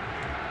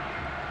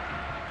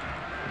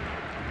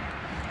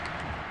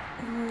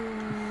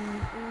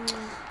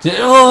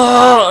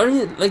 Oh, are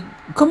you, like,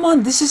 come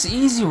on, this is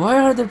easy. Why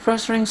are they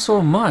pressuring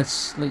so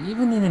much? Like,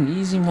 even in an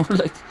easy mode,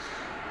 like.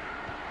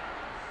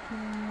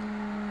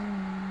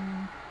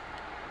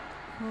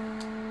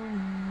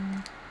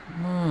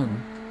 Man.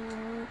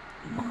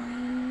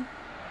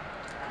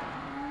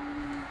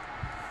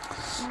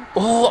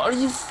 Oh, are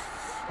you?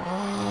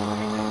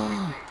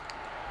 Oh.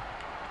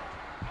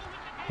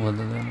 What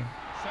the hell?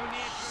 So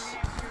near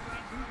to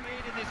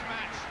lead in this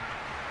match.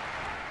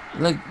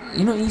 Like,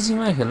 you know, easy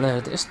ma खेल्दा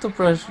त यस्तो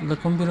pressure ल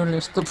कम्प्युटरले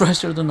यस्तो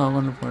pressure त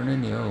नगर्नु पर्ने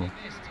नि हो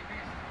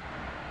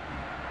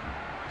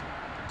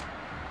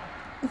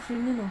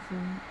उफ्रिनु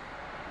नउफ्रिनु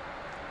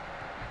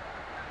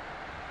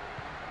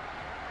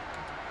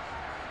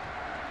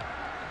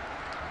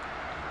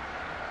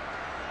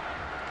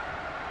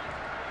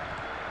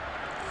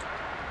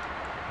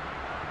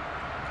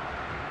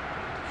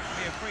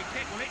Be a free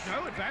kick, will it?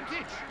 No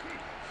advantage.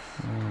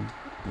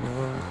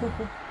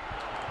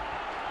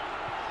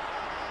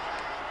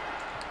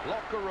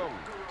 Locker room.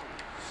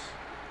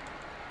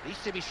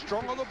 Needs to be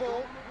strong on the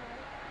ball.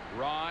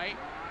 Right.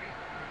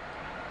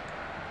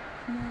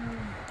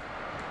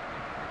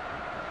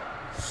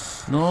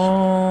 No.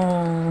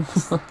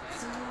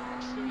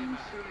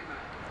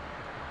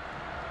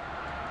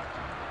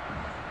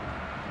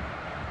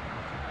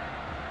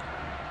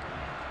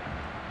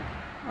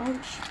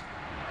 Ouch.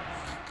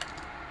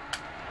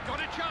 Got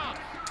a chance.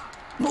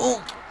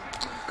 No.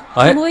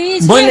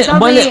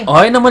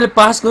 मैले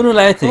पास गर्नु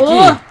लागेको थिएँ कि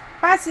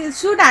पास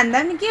सुट हान्दा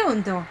नि के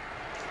हुन्थ्यो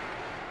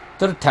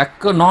तर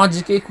ठ्याक्क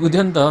नजिकै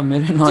कुद्यो नि त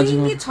मेरो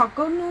नजिकै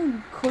छकाउनु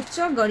खोज्छ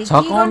घरि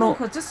के गर्नु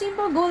खोज्छ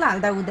सिम्पल गोल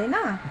हाल्दा हुँदैन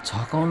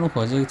छकाउनु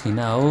खोजेको थिइन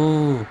हो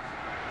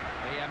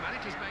He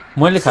manages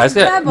मैले खास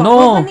नो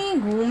पनि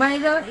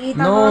घुमाएर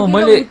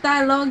उता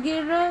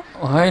लगेर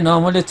हैन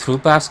मैले थ्रु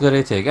पास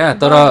गरेको थिएँ क्या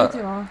तर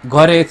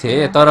गरेको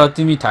थिएँ तर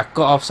तिमी ठ्याक्क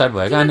अफसाइड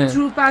भयो क्या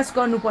थ्रु पास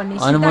गर्नुपर्ने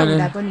सिधा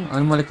हुँदा पनि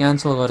अनि मैले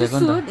क्यान्सल गरेको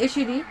नि त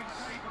यसरी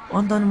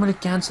अन्त अनि मैले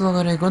क्यान्सल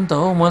गरेको नि त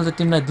हो मैले त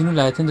तिमीलाई दिनु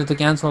लागेको थिएँ नि त त्यो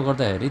क्यान्सल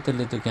गर्दाखेरि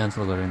त्यसले त्यो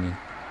क्यान्सल गर्यो नि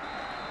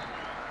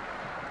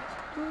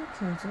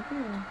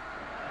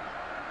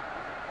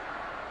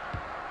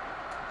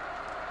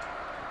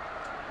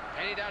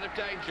Headed out of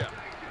danger.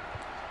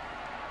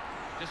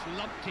 Just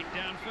lumped it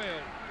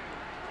downfield.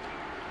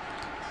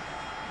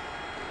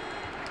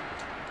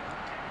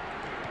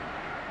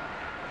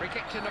 Free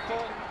kick to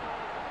Nepal.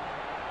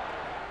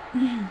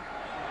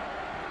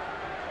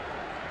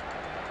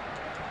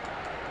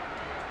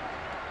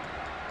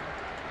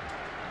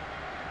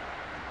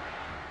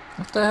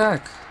 What the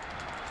heck?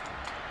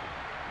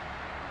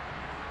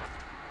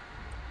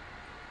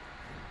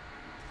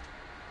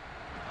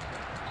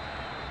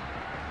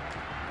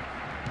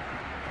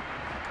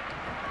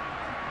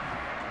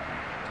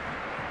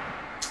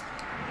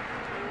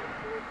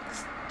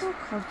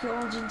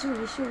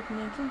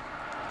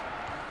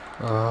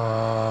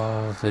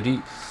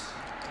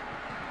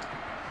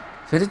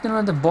 फेरि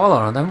तिनीहरूले त बल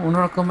हराउँदा पनि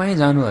उनीहरूकोमै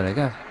जानु अरे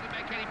क्या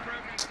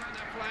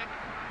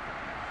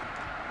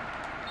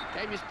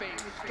Game is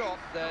being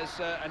stopped. There's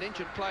an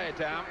injured player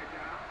down.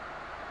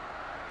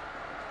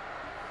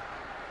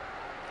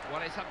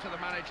 Well, it's up to the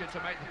manager to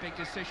make the big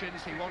decisions.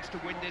 He wants to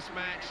win this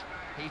match.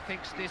 He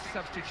thinks this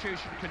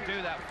substitution can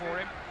do that for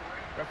him.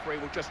 Referee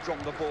will just drop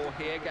the ball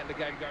here, get the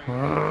game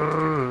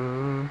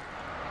going.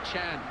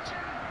 Chant.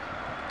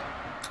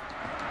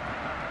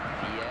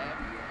 Yeah.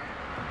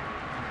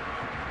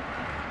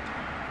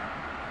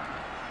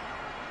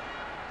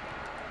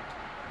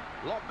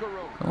 Locker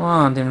room. Come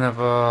on, Team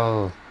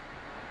Nepal.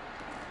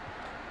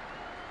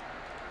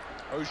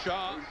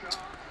 O'Shea.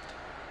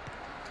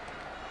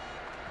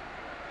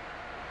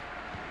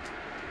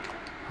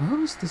 How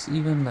is this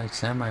even like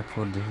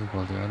semi-pro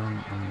difficulty? I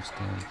don't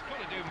understand. Got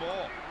to do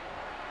more.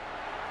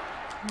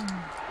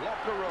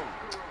 Locker room.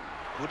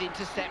 Good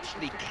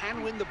interception. He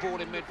can win the ball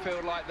in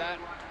midfield like that.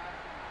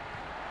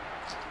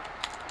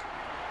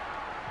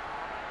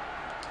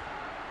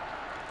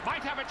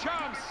 Might have a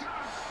chance.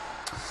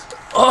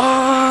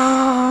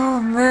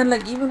 Oh man,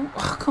 like even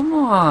come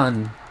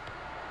on.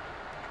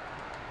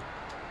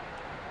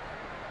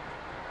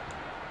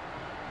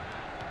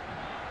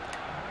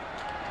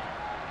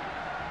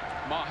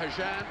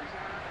 Mahajan.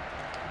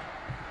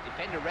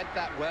 Defender read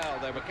that well.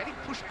 They were getting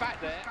pushed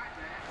back there.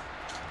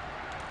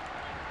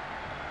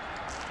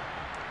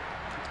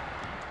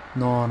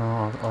 No.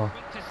 Good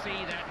to see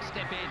that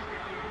step in.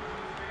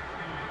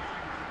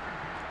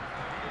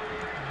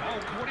 Oh,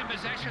 caught in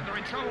possession. They're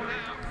in trouble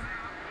now.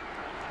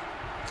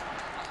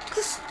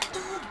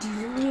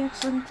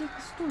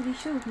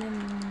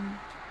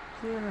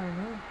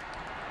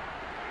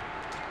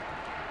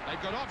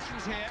 They've got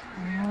options here.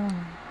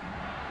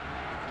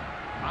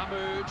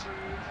 Mahmood.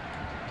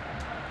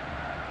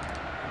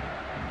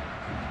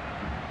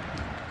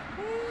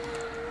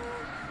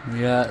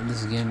 Yeah,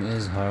 this game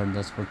is hard.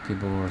 That's what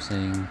people were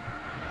saying.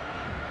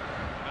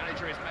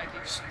 Manager is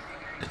making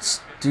It's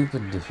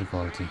stupid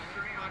difficulty.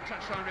 our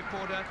touchline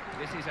reporter.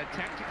 This is a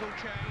tactical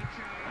change,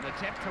 an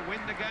attempt to win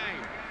the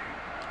game.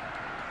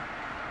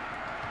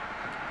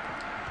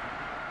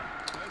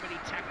 So many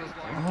tackles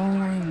like Oh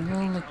my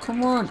god, like,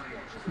 come on.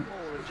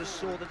 And just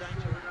saw the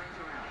danger.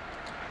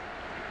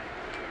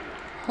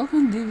 How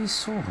can they be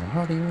so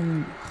hard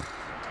even?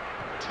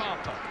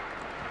 Tarper.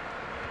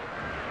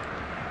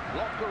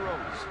 Locker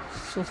room.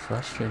 So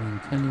frustrating.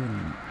 Can't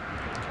even.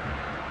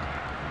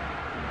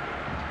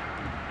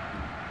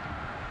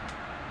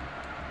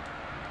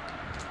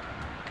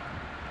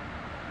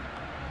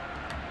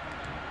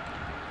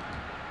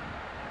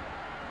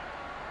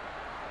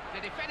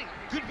 They're defending.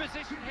 Good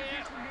position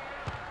here.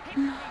 He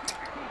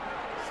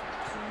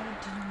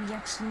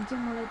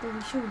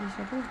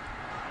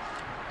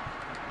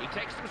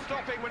takes some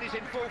stopping when he's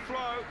in full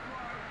flow.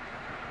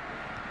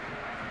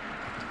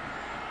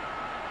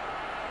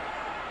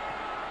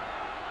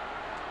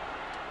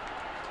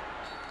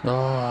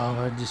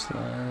 Oh, I just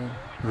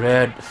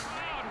red.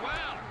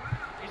 Well,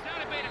 is that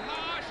a bit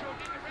harsh, or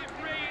did the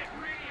referee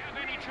really have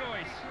any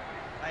choice?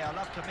 Hey, I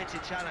love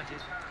committed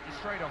challenges. He's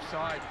straight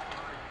offside.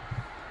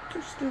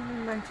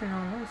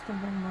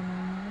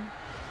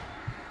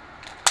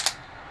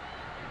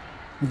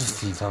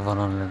 FIFA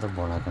बनाउनले त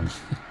बनाएको नि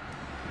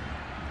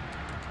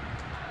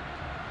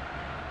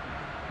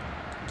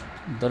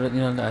तर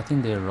यिनीहरूले I think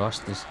they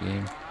rushed this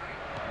game.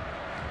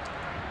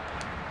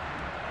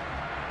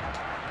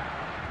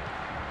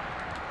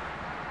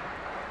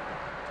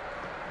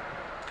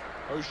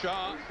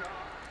 O'Shea.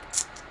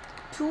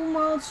 Too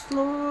much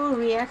slow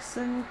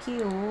reaction के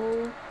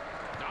हो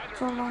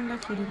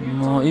चलाउँदाखेरि पनि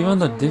No, even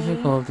the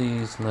difficulty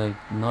is like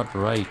not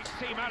right.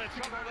 Team out of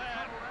trouble there.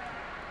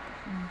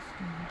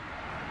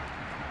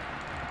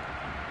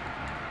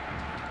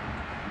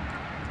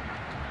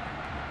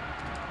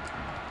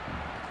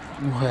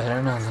 Where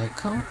and I'm like,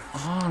 come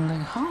on,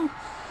 like how?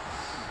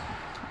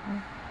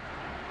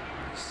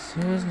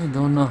 Seriously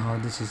don't know how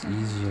this is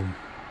easier.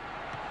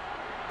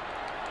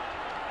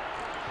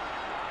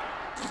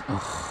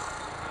 Origins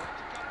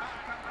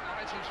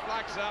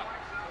flags up.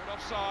 Called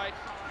offside.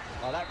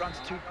 Oh, that run's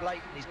too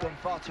blatant. He's gone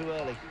far too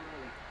early.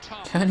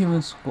 Can't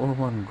even score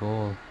one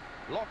goal.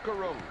 Locker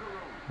room.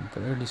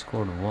 Barely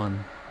scored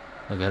one.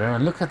 Like, I don't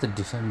know, look at the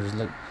defenders.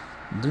 Like,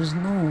 there's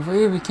no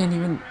way we can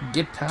even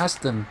get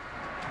past them.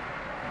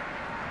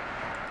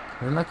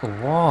 They're like a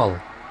wall.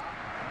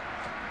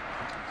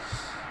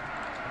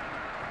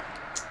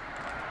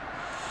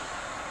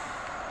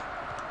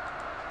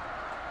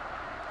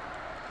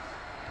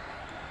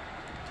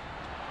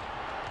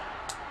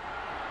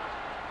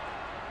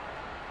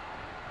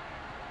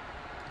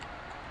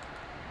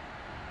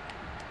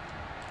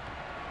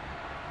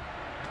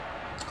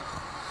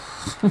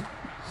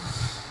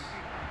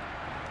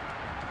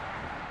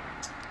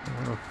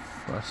 What a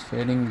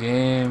frustrating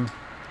game.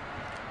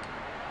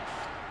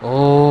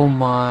 Oh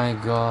my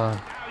god.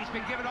 Now he's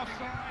been given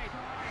offside.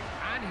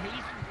 And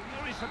he's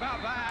furious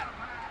about that.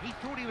 He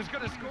thought he was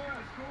going to score.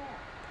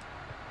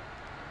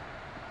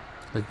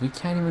 Like, we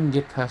can't even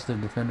get past the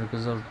defender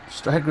because our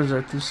strikers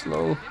are too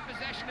slow. In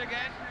possession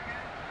again.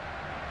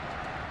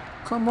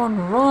 Come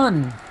on,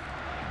 run!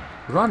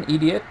 Run,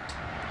 idiot!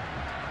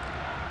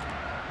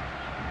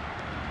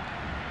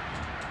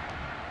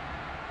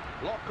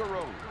 Locker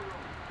room.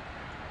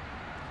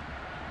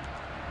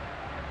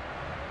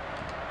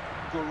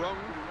 Gurung.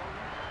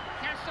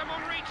 Can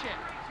someone reach it?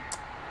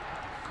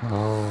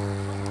 Oh.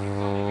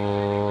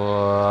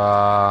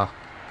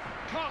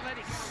 Can't let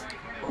it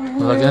go.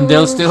 Look, and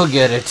they'll still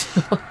get it.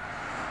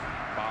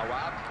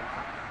 Bawab.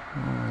 Oh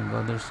my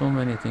god, there's so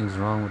many things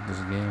wrong with this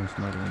game. It's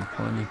not even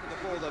funny.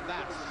 The ball than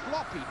that.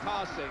 Sloppy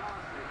passing.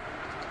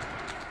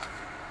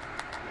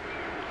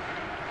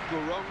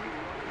 Gurung.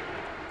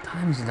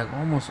 Time is like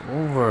almost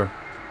over.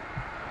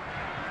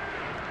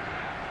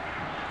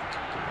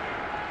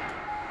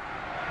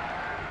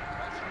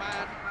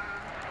 Batsman.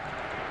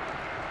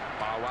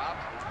 Bawab.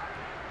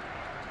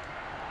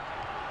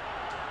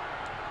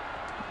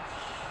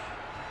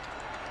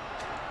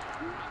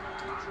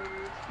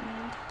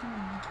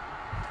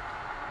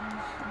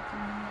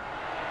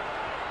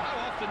 How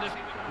often does he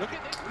look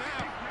at this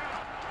now?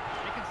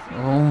 You can see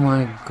Oh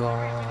my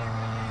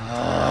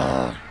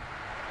god.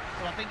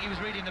 Well, I think he was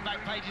reading the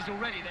back pages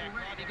already there,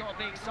 Clive. He got a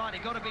bit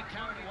excited, got a bit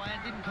carried away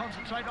and didn't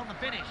concentrate on the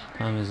finish.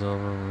 Time is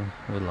over.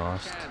 We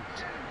lost.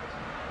 Chant.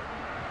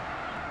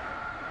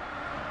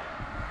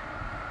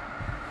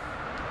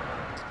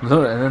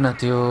 Look, I don't know,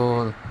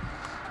 dude.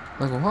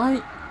 Like,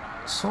 why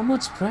so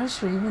much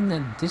pressure even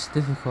at this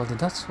difficulty?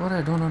 That's what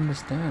I don't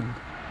understand.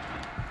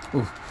 Ooh.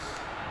 Real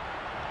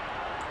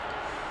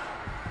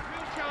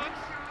chance.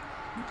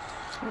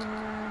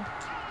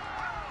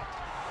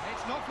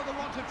 It's not for the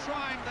want of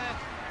trying. They're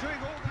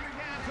doing all they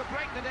can to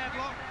break the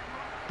deadlock.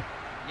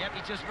 Yep,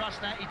 he just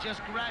rushed that, he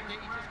just grabbed it,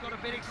 he just got a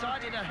bit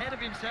excited ahead of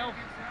himself.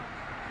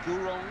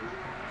 Gurung.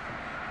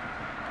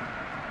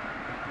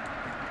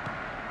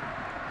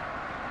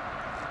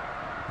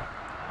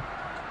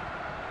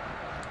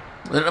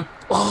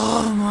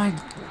 Oh my.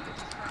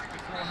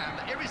 Beforehand,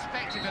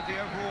 irrespective of the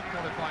overall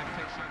qualifying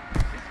picture,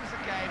 this was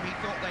a game he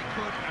thought they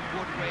could and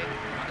would win,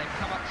 and they've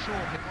come up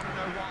short. They want to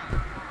know why.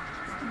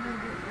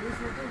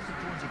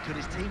 Could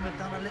his team have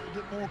done a little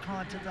bit more,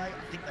 Clive, today? I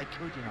think they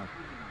could, you know.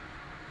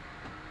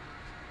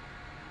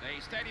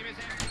 The stadium is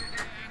empty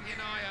and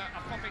United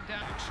are popping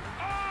down.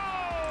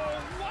 Oh,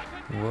 what a...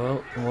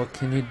 Well, what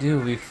can you do?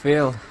 We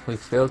failed. We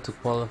failed to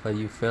qualify.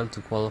 You failed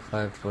to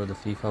qualify for the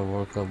FIFA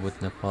World Cup with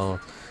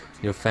Nepal.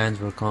 Your fans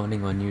were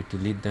counting on you to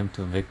lead them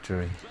to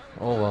victory.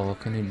 Oh well,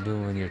 what can you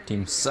do when your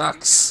team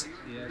sucks?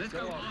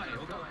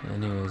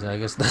 Anyways, I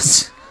guess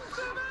that's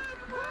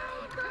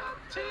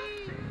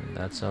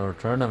our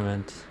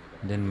tournament.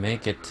 Didn't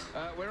make it.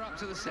 We're up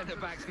to the centre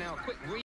backs now. Quick